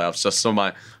Rays in the playoffs, just so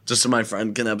my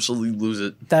friend can absolutely lose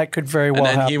it. That could very well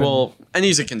happen. And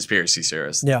he's a conspiracy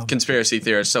theorist. Yeah, conspiracy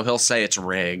theorist. So he'll say it's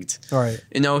rigged. All right.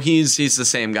 You know, he's the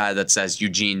same guy that says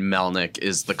Eugene Melnick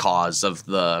is the cause of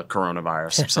the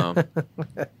coronavirus. So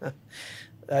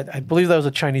I believe that was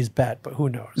a Chinese bet, but who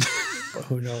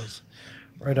knows?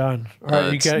 Right on. All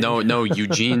right,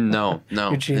 Eugene, no.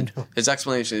 Eugene. His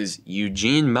explanation is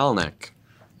Eugene Melnick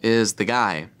is the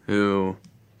guy who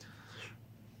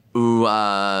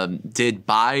did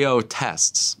bio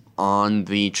tests on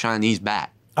the Chinese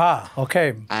bat. Ah,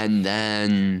 okay. And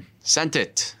then sent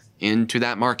it into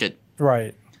that market.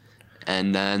 Right.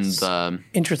 And then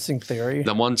interesting theory.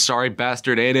 The one sorry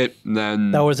bastard ate it, and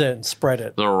then that was it. Spread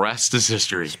it. The rest is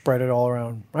history. Spread it all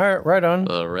around. All right, right on.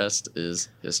 The rest is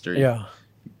history. Yeah.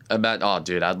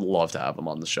 Dude, I'd love to have him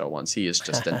on the show once. He is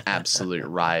just an absolute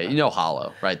riot. You know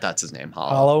Hollow, right? That's his name, Hollow.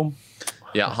 Hollow?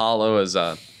 Yeah, Hollow is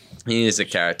he is a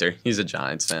character. He's a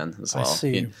Giants fan as well. I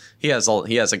see. He has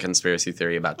a conspiracy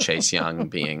theory about Chase Young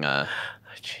being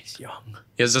Chase Young.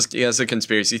 He has a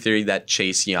conspiracy theory that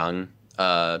Chase Young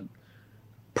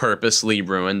purposely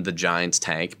ruined the Giants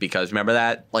tank because remember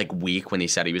that like week when he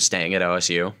said he was staying at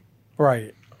OSU?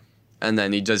 Right. And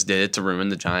then he just did it to ruin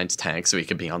the Giants' tank so he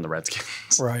could be on the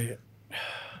Redskins. Right.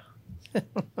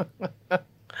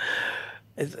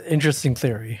 It's interesting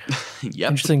theory. Yep.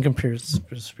 Interesting conspiracy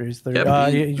theory.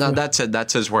 Yep. No,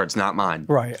 that's his words, not mine.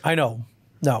 Right. I know.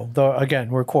 No. Though again,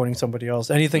 we're quoting somebody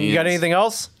else. Anything? You got anything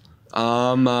else?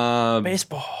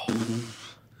 Baseball.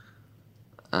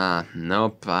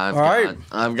 Nope.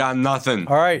 I've got nothing.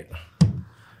 All right.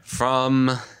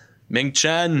 From Ming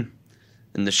Chen.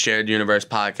 In the Shared Universe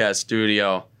Podcast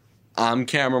Studio, I'm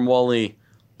Cameron Woolley.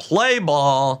 Play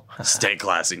ball. Stay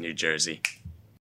classy, New Jersey.